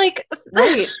 Like,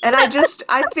 Right. And I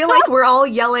feel like we're all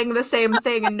yelling the same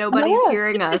thing and nobody's Yeah.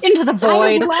 hearing us. into the I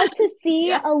void. would love to see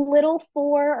Yeah. a little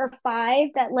 4 or 5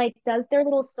 that like does their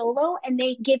little solo and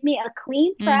they give me a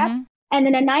clean prep Mhm. and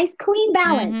then a nice clean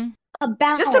balance. Mhm. A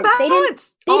balance. Just a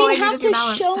balance. They All I didn't need have is your to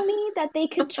balance. show me that they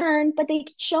could turn, but they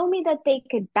showed me that they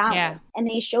could balance. Yeah. And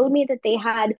they showed me that they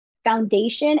had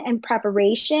foundation and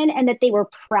preparation and that they were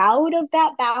proud of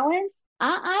that balance.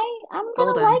 I'm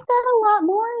gonna Golden. like that a lot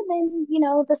more than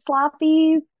the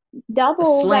sloppy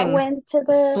double that sling. went to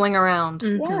the Sling around.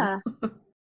 Mhm. yeah.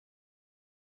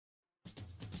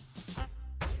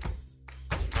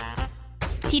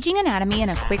 Teaching anatomy in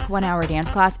a quick 1-hour dance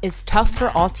class is tough for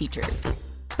all teachers.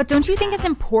 But don't you think it's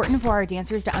important for our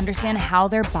dancers to understand how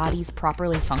their bodies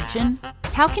properly function?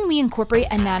 How can we incorporate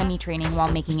anatomy training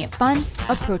while making it fun,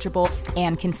 approachable,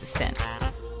 and consistent?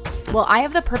 Well, I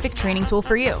have the perfect training tool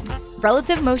for you.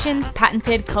 Relative Motion's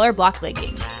patented color block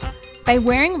leggings. By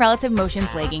wearing Relative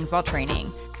Motion's leggings while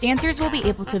training, dancers will be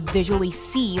able to visually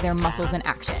see their muscles in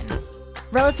action.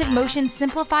 Relative Motion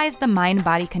simplifies the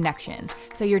mind-body connection,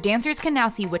 so your dancers can now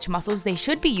see which muscles they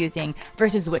should be using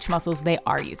versus which muscles they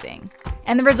are using.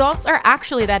 And the results are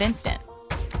actually that instant.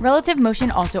 Relative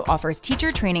Motion also offers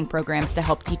teacher training programs to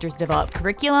help teachers develop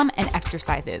curriculum and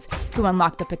exercises to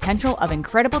unlock the potential of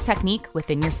incredible technique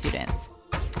within your students.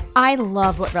 I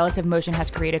love what Relative Motion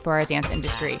has created for our dance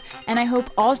industry, and I hope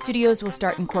all studios will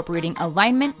start incorporating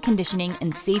alignment, conditioning,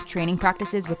 and safe training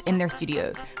practices within their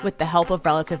studios with the help of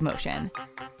Relative Motion.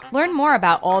 Learn more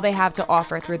about all they have to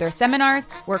offer through their seminars,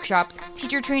 workshops,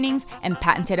 teacher trainings, and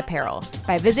patented apparel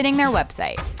by visiting their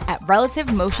website at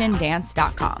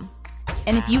relativemotiondance.com.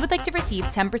 And if you would like to receive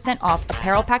 10% off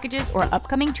apparel packages or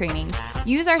upcoming trainings,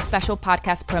 use our special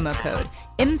podcast promo code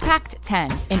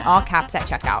IMPACT10 in all caps at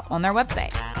checkout on their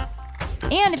website.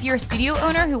 And if you're a studio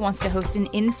owner who wants to host an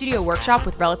in-studio workshop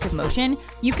with Relative Motion,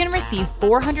 you can receive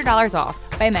 $400 off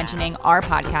by mentioning our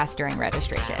podcast during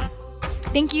registration.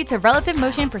 Thank you to Relative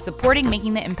Motion for supporting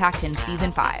Making the Impact in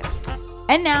Season 5.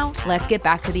 And now, let's get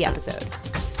back to the episode.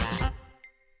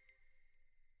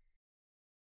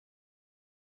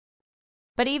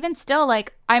 But even still,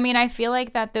 I feel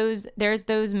like that there's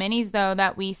those minis though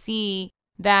that we see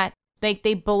that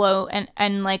they blow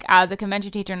and like as a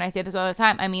convention teacher, and I say this all the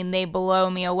time, they blow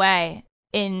me away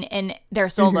in their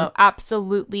solo. Mm-hmm.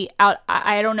 Absolutely out.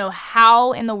 I don't know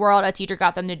how in the world a teacher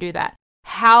got them to do that.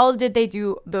 How did they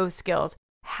do those skills?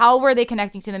 How were they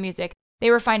connecting to the music? They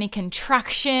were finding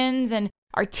contractions and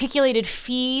articulated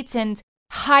feet and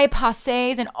high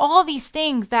passes and all these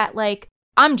things that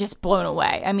I'm just blown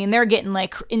away. They're getting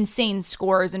insane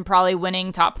scores and probably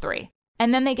winning top 3.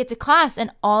 And then they get to class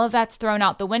and all of that's thrown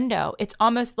out the window. It's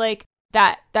almost like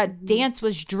that dance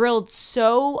was drilled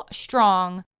so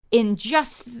strong in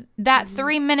just that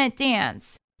 3-minute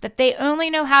dance, that they only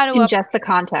know how to in just the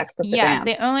context of the dance.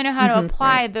 They only know how to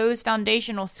apply right. those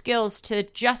foundational skills to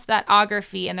just that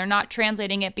ography, and they're not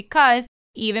translating it because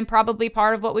even probably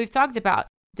part of what we've talked about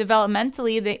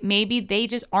developmentally, maybe they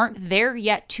just aren't there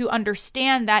yet to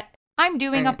understand that I'm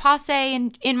doing a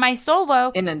passe in my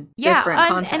solo in a different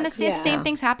context. And the same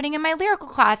thing's happening in my lyrical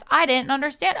class. I didn't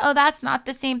understand. Oh, that's not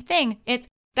the same thing.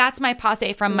 That's my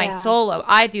passe from my solo.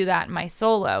 I do that in my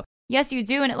solo. Yes, you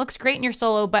do, and it looks great in your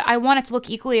solo, but I want it to look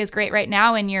equally as great right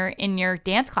now in your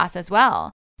dance class as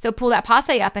well. So pull that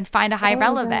passe up and find a high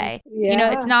releve. Yeah. You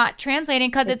know, it's not translating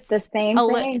because it's the same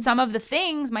thing. Some of the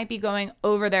things might be going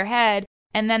over their head,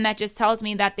 and then that just tells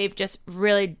me that they've just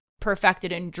really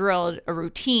perfected and drilled a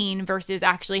routine versus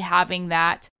actually having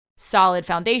that solid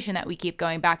foundation that we keep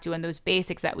going back to and those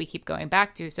basics that we keep going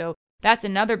back to. So that's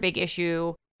another big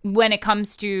issue when it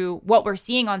comes to what we're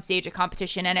seeing on stage at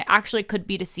competition, and it actually could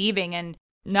be deceiving and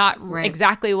not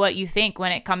exactly what you think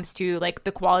when it comes to like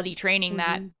the quality training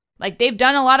that like they've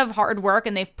done a lot of hard work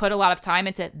and they've put a lot of time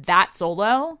into that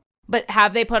solo, but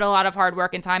have they put a lot of hard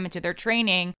work and time into their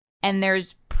training? And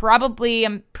there's probably,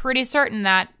 I'm pretty certain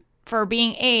that for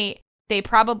being 8,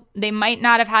 they might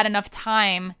not have had enough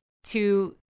time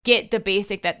to get the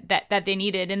basic that they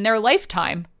needed in their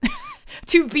lifetime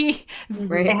to be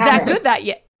that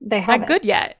good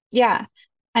yet. Yeah.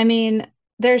 I mean,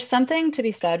 there's something to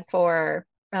be said for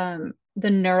the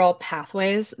neural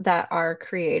pathways that are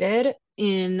created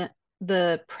in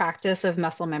the practice of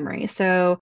muscle memory.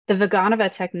 So the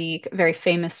Vaganova technique, very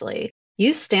famously,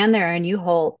 you stand there and you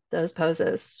hold those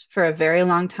poses for a very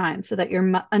long time so that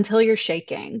until you're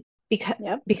shaking,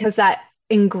 because that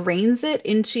ingrains it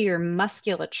into your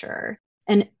musculature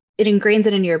and it ingrains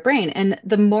it into your brain. And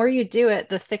the more you do it,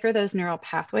 the thicker those neural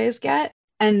pathways get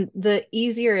and the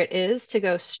easier it is to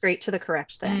go straight to the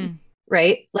correct thing,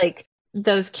 right? Like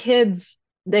those kids,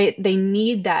 they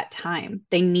need that time.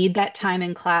 They need that time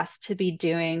in class to be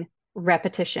doing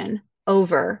repetition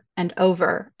over and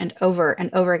over and over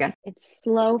and over again. It's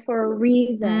slow for a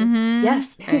reason.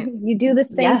 Yes. You do the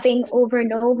same thing over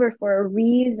and over for a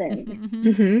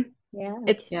reason. Yeah.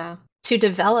 It's to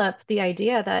develop the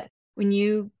idea that when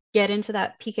you get into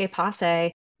that piqué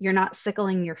passe, you're not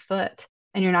sickling your foot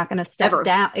and you're not going to step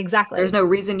down. Exactly. There's no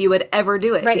reason you would ever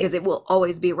do it because it will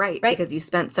always be right because you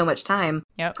spent so much time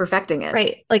perfecting it.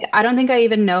 Right. Like, I don't think I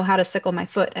even know how to sickle my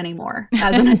foot anymore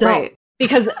as an adult.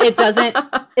 Because it doesn't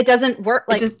work.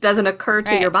 Like, it just doesn't occur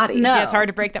to your body. No. Yeah, it's hard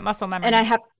to break that muscle memory. And I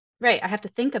have to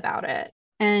think about it.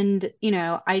 And, you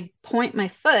know, I point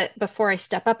my foot before I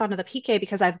step up onto the piqué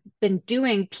because I've been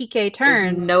doing piqué turns.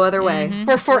 There's no other way.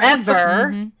 For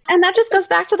forever. And that just goes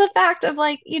back to the fact of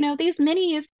like, you know, these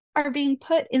minis are being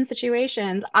put in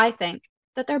situations, I think,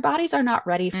 that their bodies are not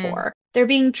ready for. They're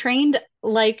being trained,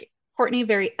 like Courtney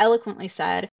very eloquently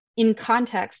said, in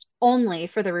context only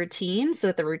for the routine so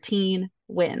that the routine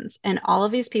wins. And all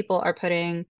of these people are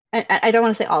putting, I don't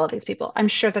want to say all of these people. I'm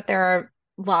sure that there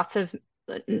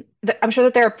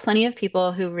are plenty of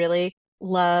people who really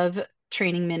love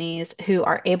training minis, who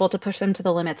are able to push them to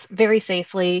the limits very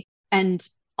safely and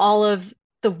all of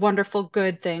the wonderful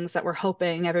good things that we're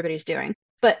hoping everybody's doing.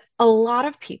 But a lot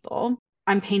of people,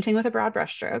 I'm painting with a broad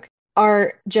brushstroke,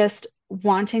 are just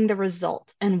wanting the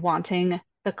result and wanting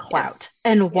the clout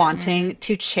and wanting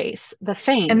to chase the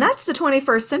fame. And that's the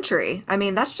 21st century. I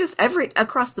mean, that's just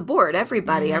across the board,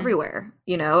 everybody, everywhere,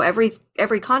 you know, every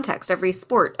context, every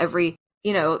sport, every,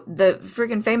 you know, the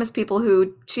freaking famous people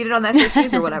who cheated on the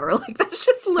SATs or whatever. Like, that's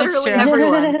just literally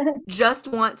everyone just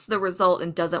wants the result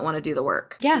and doesn't want to do the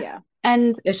work. Yeah.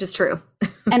 And it's just true.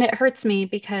 And it hurts me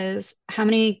because how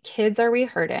many kids are we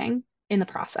hurting in the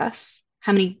process?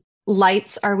 How many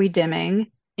lights are we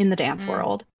dimming in the dance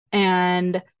world?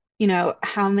 And, you know,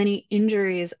 how many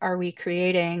injuries are we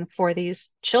creating for these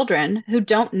children who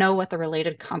don't know what the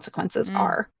related consequences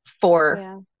are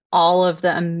for all of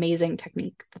the amazing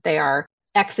technique that they are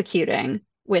executing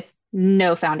with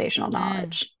no foundational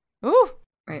knowledge? Ooh.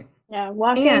 Right. Yeah.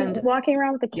 Walking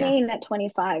around with a cane at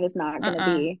 25 is not going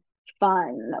to be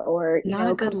fun, or, you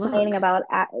know, complaining about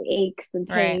aches and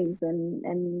pains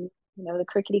and, you know, the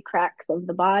crickety cracks of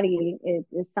the body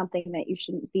is something that you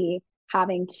shouldn't be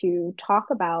having to talk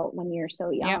about when you're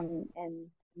so young. And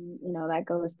you know, that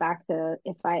goes back to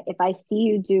if I see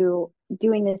you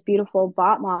doing this beautiful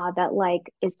battement that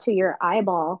like is to your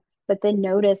eyeball, but then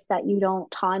notice that you don't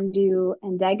tendu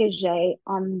and dégagé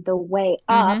on the way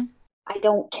up, I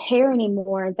don't care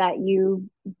anymore that you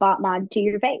battement to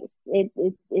your face.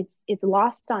 It's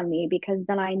lost on me, because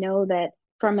then I know that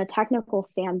from a technical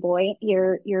standpoint,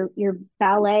 your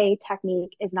ballet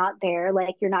technique is not there.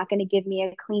 Like you're not going to give me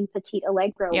a clean petite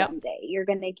allegro Yep. one day. You're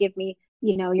going to give me,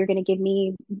 you're going to give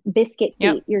me biscuit feet.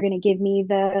 Yep. You're going to give me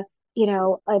the,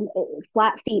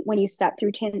 flat feet when you step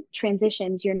through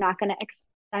transitions. You're not going to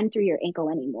extend through your ankle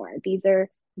anymore. These are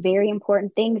very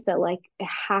important things that like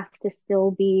have to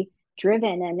still be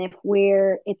driven. And if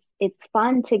it's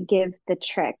fun to give the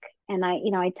trick. And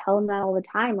I tell them that all the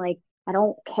time, like, I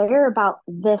don't care about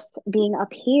this being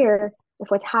up here if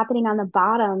what's happening on the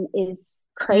bottom is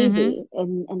crazy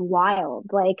and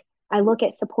wild. Like I look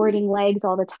at supporting legs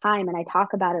all the time and I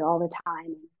talk about it all the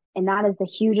time. And that is the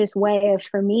hugest way of,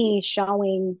 for me,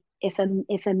 showing if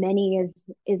a mini is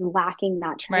lacking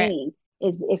that training,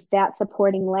 is if that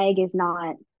supporting leg is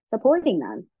not supporting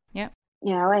them. Yeah.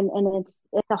 And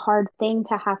it's a hard thing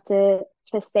to have to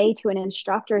say to an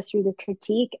instructor through the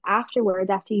critique afterwards,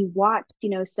 after you've watched,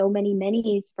 so many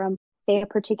minis from, say, a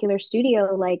particular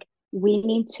studio. Like, we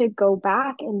need to go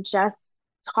back and just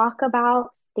talk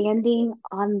about standing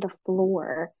on the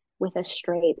floor with a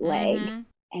straight leg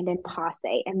and in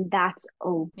passe, and that's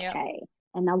okay. Yep.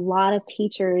 And a lot of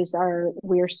teachers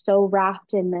we're so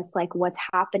wrapped in this, like, what's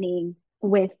happening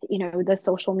with, the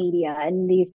social media and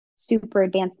these super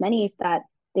advanced minis, that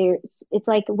it's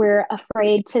like we're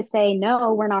afraid to say,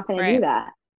 no, we're not going to do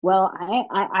that. Well,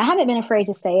 I haven't been afraid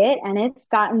to say it, and it's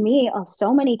gotten me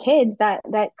so many kids that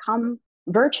come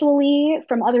virtually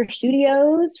from other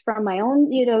studios, from my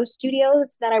own,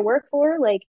 studios that I work for.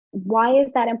 Like, why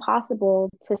is that impossible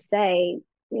to say?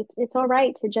 It's all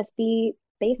right to just be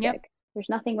basic. Yep. There's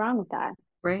nothing wrong with that.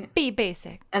 Right. Be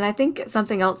basic. And I think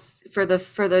something else for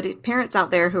the parents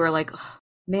out there who are like, oh,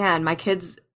 man, my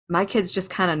kid's just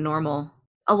kind of normal.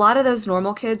 A lot of those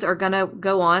normal kids are going to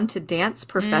go on to dance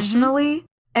professionally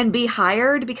and be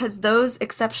hired, because those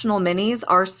exceptional minis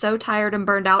are so tired and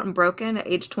burned out and broken at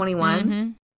age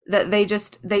 21 that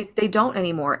they don't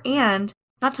anymore. And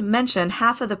not to mention,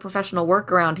 half of the professional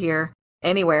work around here,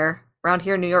 anywhere around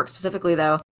here in New York specifically,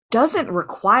 though, doesn't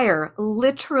require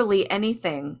literally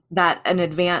anything that an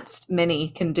advanced mini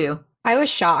can do. I was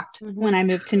shocked when I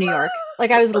moved to New York.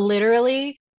 Like, I was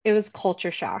literally, it was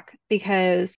culture shock,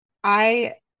 because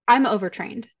I'm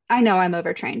overtrained. I know I'm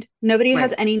overtrained. Nobody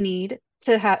has any need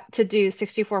to do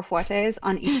 64 fuertes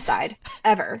on each side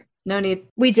ever. No need.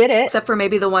 We did it. Except for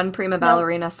maybe the one prima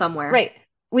ballerina somewhere. Right.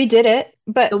 We did it,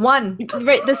 but the one,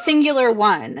 right, the singular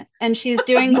one, and she's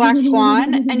doing Black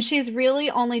Swan, and she's really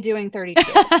only doing 32,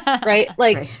 right?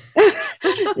 Like,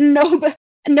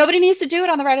 nobody needs to do it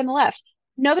on the right and the left.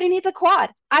 Nobody needs a quad.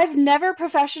 I've never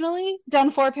professionally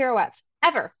done 4 pirouettes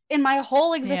ever in my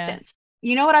whole existence.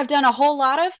 Yeah. You know what I've done a whole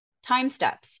lot of? Time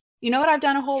steps. You know what I've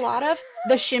done a whole lot of?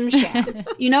 The shim sham.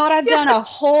 You know what I've done a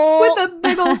whole... With a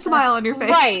big old smile on your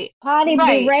face. Right. Potty,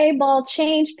 beret, ball,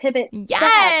 change, pivot.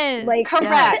 Yes! Like,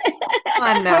 correct.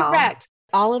 Yes. Correct.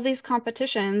 All of these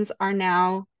competitions are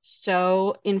now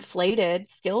so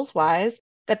inflated skills-wise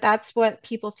that that's what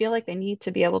people feel like they need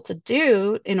to be able to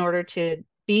do in order to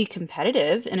be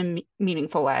competitive in a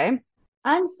meaningful way.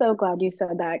 I'm so glad you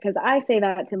said that, because I say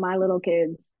that to my little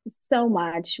kids so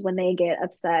much when they get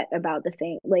upset about the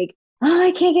thing, like, oh,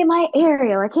 I can't get my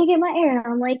aerial. I'm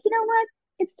like, you know what?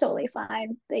 It's totally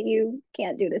fine that you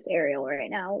can't do this aerial right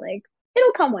now. Like,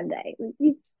 it'll come one day. If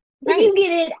you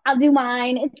get it, I'll do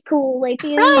mine. It's cool. Like,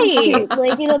 cute.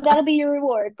 Like, that'll be your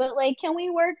reward. But like, can we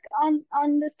work on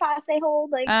this passe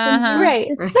hold? Like,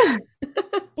 can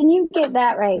you get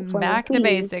that right for Back me, to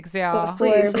basics, y'all.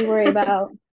 before we worry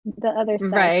about the other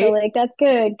stuff. Right. So like, that's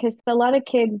good, because a lot of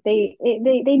kids, they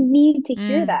need to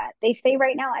hear that. They say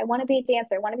right now, I want to be a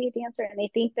dancer, and they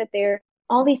think that they're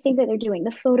all these things that they're doing,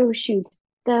 the photo shoots,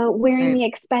 the wearing the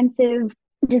expensive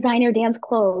designer dance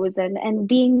clothes, and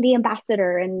being the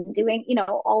ambassador, and doing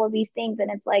all of these things, and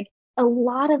it's like, a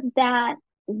lot of that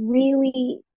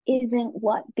really isn't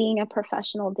what being a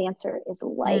professional dancer is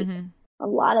like. A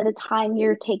lot of the time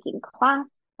you're taking class,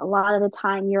 a lot of the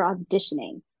time you're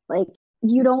auditioning. Like,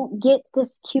 you don't get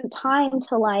this cute time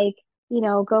to, like,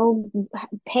 go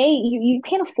pay. You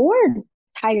can't afford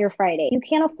Tiger Friday. You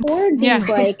can't afford these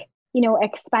like,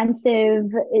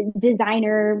 expensive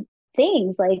designer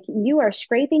things. Like, you are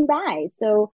scraping by.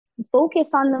 So focus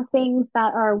on the things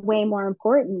that are way more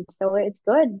important. So it's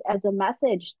good as a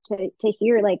message to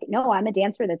hear, like, no, I'm a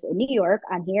dancer that's in New York.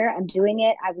 I'm here. I'm doing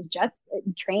it. I was just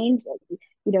trained,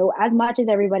 as much as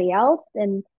everybody else.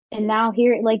 And now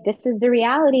here, like, this is the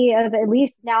reality of, at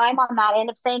least now I'm on that end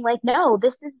of saying, like, no,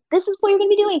 this is what you're going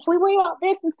to be doing. Can we worry about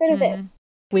this instead of this?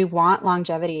 We want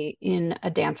longevity in a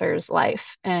dancer's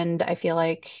life. And I feel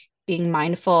like being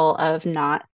mindful of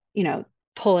not,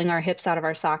 pulling our hips out of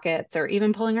our sockets or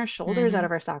even pulling our shoulders out Mhm.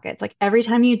 of our sockets. Like every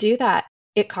time you do that,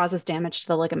 it causes damage to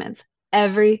the ligaments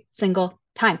every single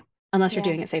time, unless you're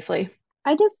Yeah. doing it safely.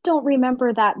 I just don't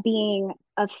remember that being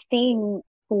a thing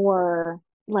for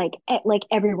like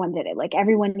everyone did it. Like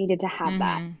everyone needed to have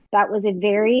that. Mhm. That was a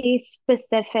very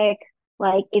specific,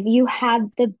 like if you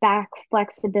had the back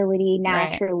flexibility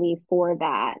Right. naturally for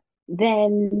that,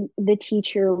 then the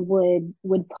teacher would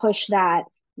push that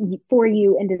for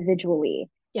you individually.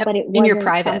 Yep. But it In your wasn't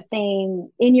private.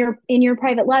 something in your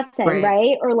private lesson, Right.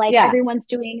 right? Or like Yeah. everyone's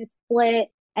doing a split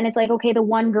and it's like, okay, the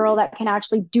one girl that can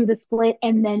actually do the split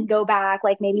and then go back,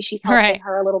 like maybe she's helping Right.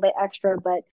 her a little bit extra,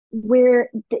 but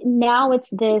now it's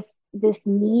this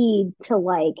need to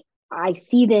like, I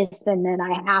see this and then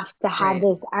I have to have Right.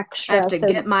 this I have extra. to So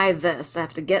get my this. I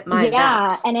have to get my yeah,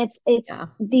 that. and it's Yeah.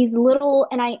 these little,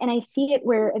 and I see it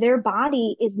where their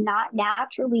body is not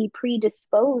naturally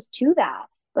predisposed to that,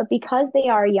 but because they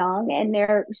are young and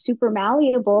they're super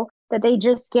malleable, that they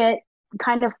just get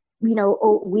kind of,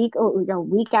 week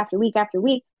after week after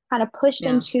week, kind of pushed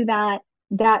Yeah. into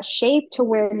that shape to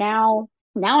where now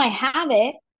I have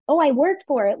it. Oh, I worked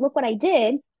for it. Look what I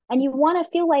did. And you want to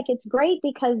feel like it's great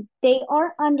because they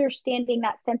are understanding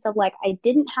that sense of like, I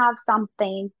didn't have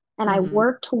something and I Mhm.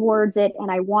 worked towards it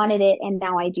and I wanted it and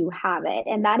now I do have it.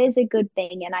 And that is a good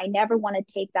thing. And I never want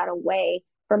to take that away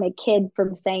from a kid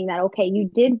from saying that, okay, you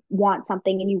did want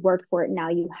something and you worked for it, and now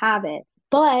you have it.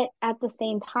 But at the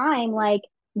same time, like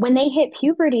when they hit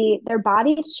puberty, their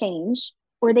bodies change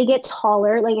or they get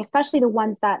taller, like especially the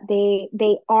ones that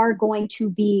they are going to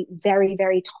be very,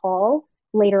 very tall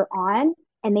later on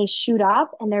and they shoot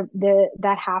up and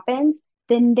that happens,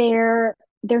 then they're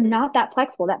not that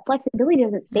flexible. That flexibility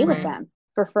doesn't stay with Right. Mhm. them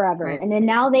for forever. Right. And then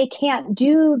now they can't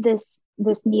do this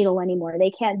needle anymore.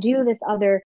 They can't do this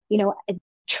other,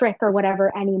 trick or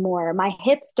whatever anymore. My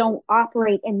hips don't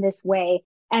operate in this way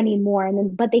anymore. And then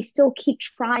but they still keep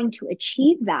trying to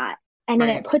achieve that. And then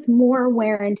it Right. puts more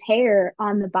wear and tear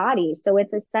on the body. So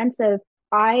it's a sense of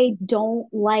I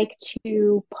don't like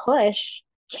to push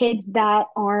kids that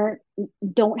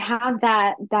don't have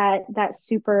that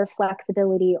super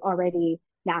flexibility already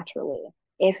naturally.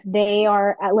 If they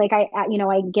are like I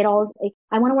get all like,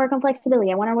 I want to work on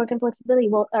flexibility. I want to work on flexibility.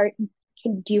 Well,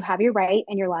 do you have your right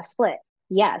and your left split?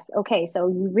 Yes. Okay. So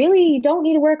you really don't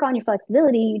need to work on your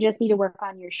flexibility. You just need to work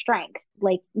on your strength.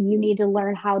 Like you need to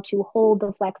learn how to hold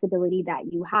the flexibility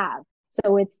that you have.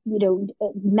 So it's,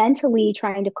 mentally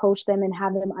trying to coach them and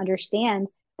have them understand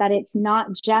that it's not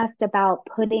just about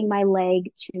putting my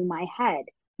leg to my head.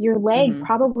 Your leg Mhm.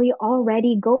 probably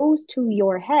already goes to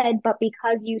your head, but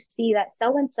because you see that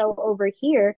so and so over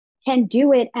here can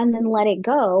do it and then let it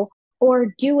go,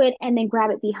 or do it and then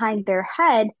grab it behind their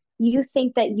head, you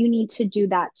think that you need to do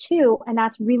that too. And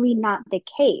that's really not the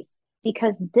case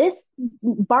because this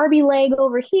Barbie leg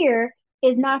over here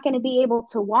is not going to be able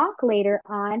to walk later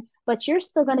on, but you're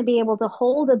still going to be able to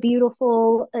hold a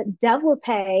beautiful develope,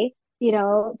 to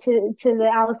the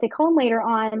Alice Cone later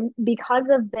on because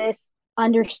of this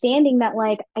understanding that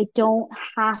like I don't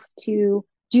have to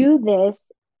do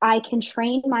this. I can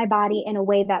train my body in a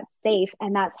way that's safe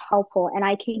and that's helpful, and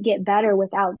I can get better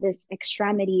without this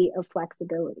extremity of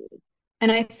flexibility.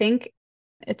 And I think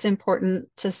it's important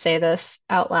to say this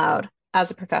out loud as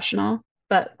a professional,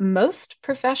 but most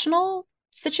professional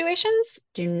situations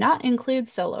do not include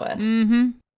soloists.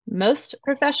 Mhm. Most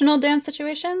professional dance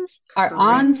situations are Correct.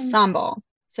 ensemble.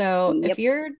 So if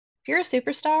Yep. you're a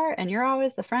superstar and you're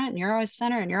always the front and you're always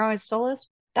center and you're always soloist,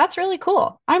 that's really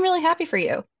cool. I'm really happy for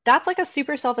you. That's like a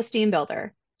super self-esteem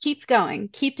builder. Keep going,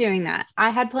 keep doing that. I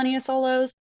had plenty of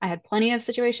solos. I had plenty of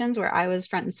situations where I was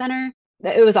front and center.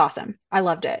 It was awesome. I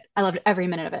loved it. I loved every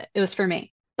minute of it. It was for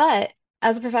me. But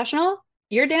as a professional,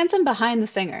 you're dancing behind the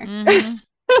singer. Mhm.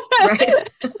 Right.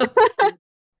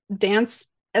 Dance,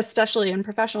 especially in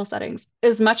professional settings,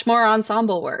 is much more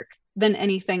ensemble work than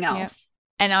anything Yep. else.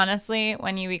 And honestly,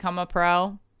 when you become a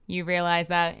pro, you realize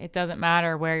that it doesn't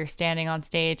matter where you're standing on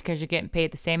stage because you're getting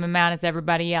paid the same amount as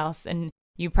everybody else. And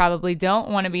you probably don't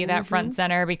want to be that front and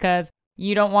center because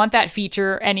you don't want that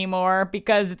feature anymore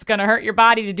because it's going to hurt your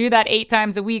body to do that 8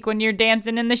 times a week when you're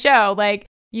dancing in the show. Like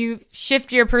you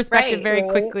shift your perspective Right, very right.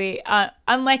 quickly.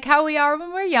 Unlike how we are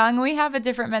when we're young, we have a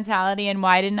different mentality. And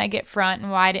why didn't I get front?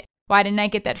 And why didn't I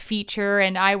get that feature?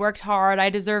 And I worked hard. I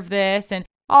deserve this. And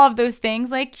all of those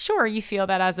things. Like, sure, you feel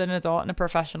that as an adult and a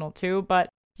professional too, but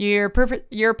your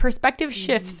perspective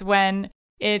shifts when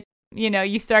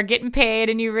you start getting paid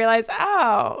and you realize,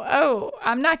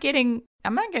 I'm not getting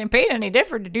paid any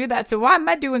different to do that. So why am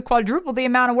I doing quadruple the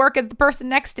amount of work as the person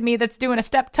next to me that's doing a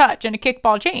step touch and a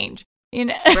kickball change? You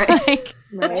know, Right. like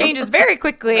Right. changes very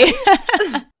quickly.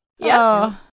 Yep.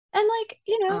 Oh, And like,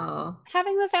 Oh,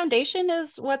 having the foundation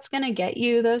is what's going to get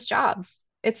you those jobs.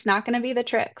 It's not going to be the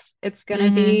tricks. It's going to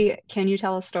Mhm. be, can you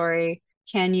tell a story?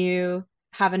 Can you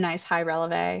have a nice high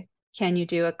releve? Can you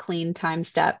do a clean time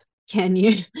step? Can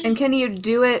you? and can you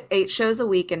do it 8 shows a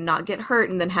week and not get hurt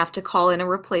and then have to call in a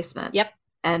replacement? Yep.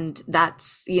 And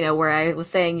that's, where I was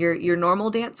saying your normal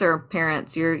dancer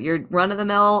parents, your run of the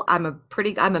mill, I'm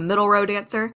a middle row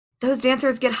dancer. Those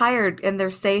dancers get hired and they're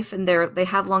safe and they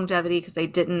have longevity because they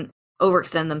didn't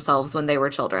overextend themselves when they were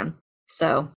children.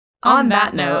 So on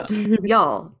that note,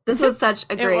 y'all, this was such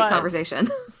a great was. so conversation.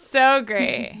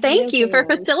 great. Thank you for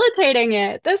Yes. facilitating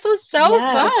it. This was so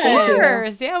Yeah, Of thank fun. you.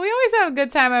 course. Yeah, we always have a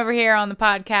good time over here on the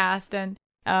podcast and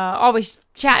always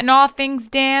chatting all things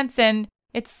dance. And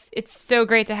it's so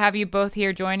great to have you both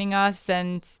here joining us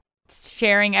and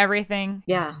sharing everything.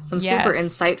 Yeah, some super Yes.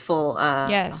 insightful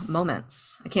Yes.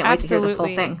 moments. I can't wait to hear this whole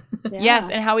Absolutely. thing. Yeah. Yes,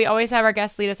 and how we always have our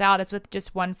guests lead us out is with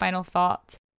just one final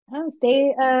thought.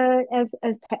 Stay as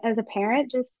a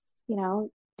parent, just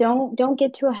don't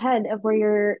get too ahead of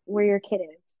where your kid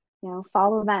is.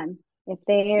 Follow them. If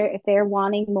they're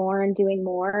wanting more and doing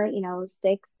more,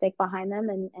 stick behind them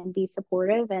and be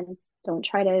supportive, and don't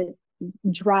try to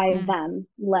drive them.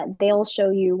 They'll show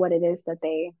you what it is that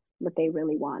they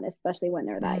really want, especially when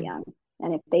they're that young.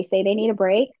 And if they say they need a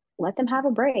break, let them have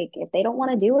a break. If they don't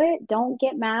want to do it, don't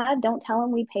get mad. Don't tell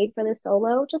them we paid for this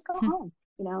solo. Just go home.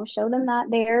 Show them that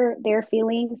their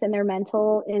feelings and their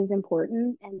mental is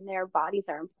important and their bodies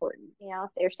are important.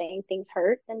 If they're saying things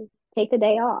hurt, then take the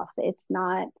day off. It's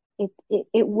not,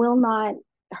 it will not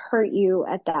hurt you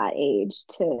at that age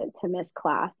to miss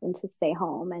class and to stay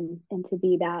home and to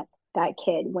be that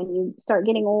kid. When you start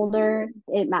getting older,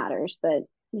 it matters. But,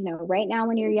 right now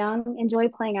when you're young, enjoy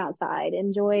playing outside,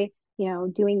 enjoy,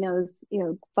 doing those,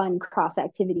 fun cross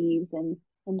activities and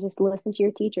just listen to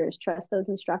your teachers, trust those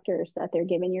instructors that they're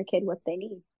giving your kid what they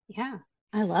need. Yeah,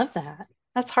 I love that.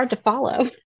 That's hard to follow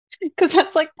because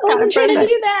that's like Oh, kind I'm of trying to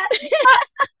perfect. do that.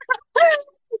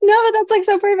 No, but that's like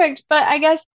so perfect. But I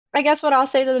guess what I'll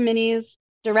say to the minis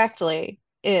directly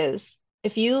is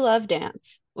if you love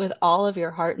dance with all of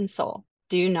your heart and soul,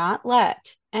 do not let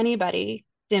anybody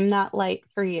dim that light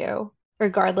for you,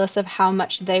 regardless of how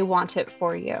much they want it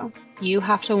for you. You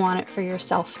have to want it for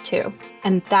yourself too.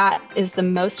 And that is the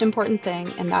most important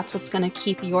thing. And that's what's going to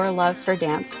keep your love for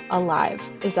dance alive,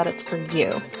 is that it's for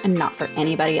you and not for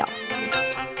anybody else.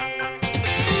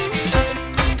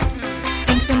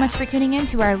 Thanks so much for tuning in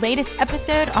to our latest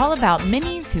episode all about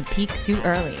minis who peak too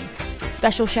early.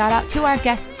 Special shout out to our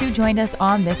guests who joined us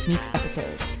on this week's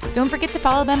episode. Don't forget to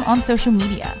follow them on social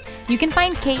media. You can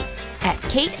find Kate at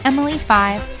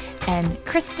KateEmily5 and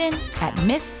Kristen at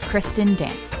Miss Kristen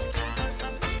Dance.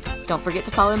 Don't forget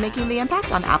to follow Making the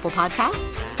Impact on Apple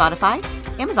Podcasts, Spotify,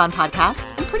 Amazon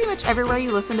Podcasts, and pretty much everywhere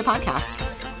you listen to podcasts.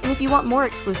 And if you want more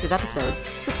exclusive episodes,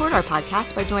 support our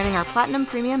podcast by joining our Platinum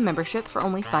Premium membership for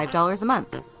only $5 a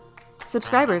month.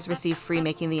 Subscribers receive free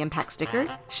Making the Impact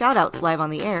stickers, shout-outs live on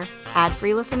the air,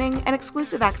 ad-free listening, and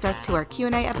exclusive access to our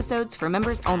Q&A episodes for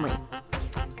members only.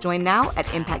 Join now at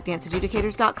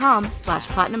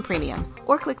impactdanceadjudicators.com/platinum premium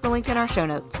or click the link in our show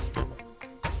notes.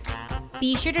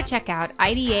 Be sure to check out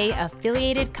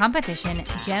IDA-affiliated competition,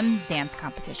 GEMS Dance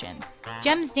Competition.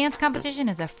 GEMS Dance Competition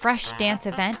is a fresh dance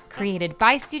event created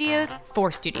by studios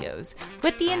for studios,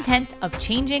 with the intent of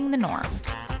changing the norm.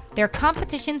 Their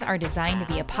competitions are designed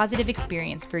to be a positive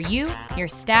experience for you, your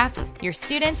staff, your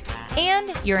students,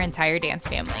 and your entire dance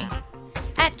family.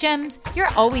 At GEMS,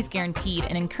 you're always guaranteed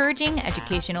an encouraging,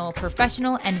 educational,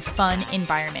 professional, and fun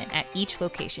environment at each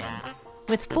location.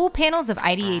 With full panels of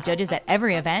IDA judges at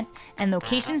every event and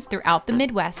locations throughout the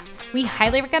Midwest, we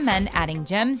highly recommend adding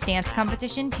GEMS Dance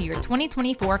Competition to your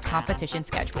 2024 competition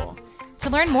schedule. To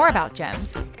learn more about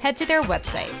GEMS, head to their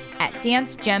website at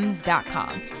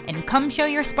dancegems.com and come show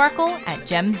your sparkle at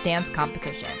GEMS Dance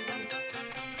Competition.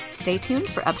 Stay tuned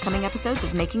for upcoming episodes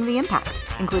of Making the Impact,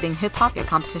 including Hip Hop at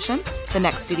Competition, the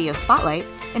next Studio Spotlight,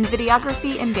 and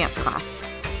Videography and Dance Class.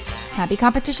 Happy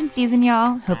competition season,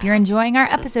 y'all. Hope you're enjoying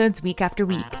our episodes week after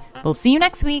week. We'll see you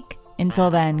next week. Until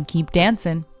then, keep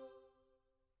dancing.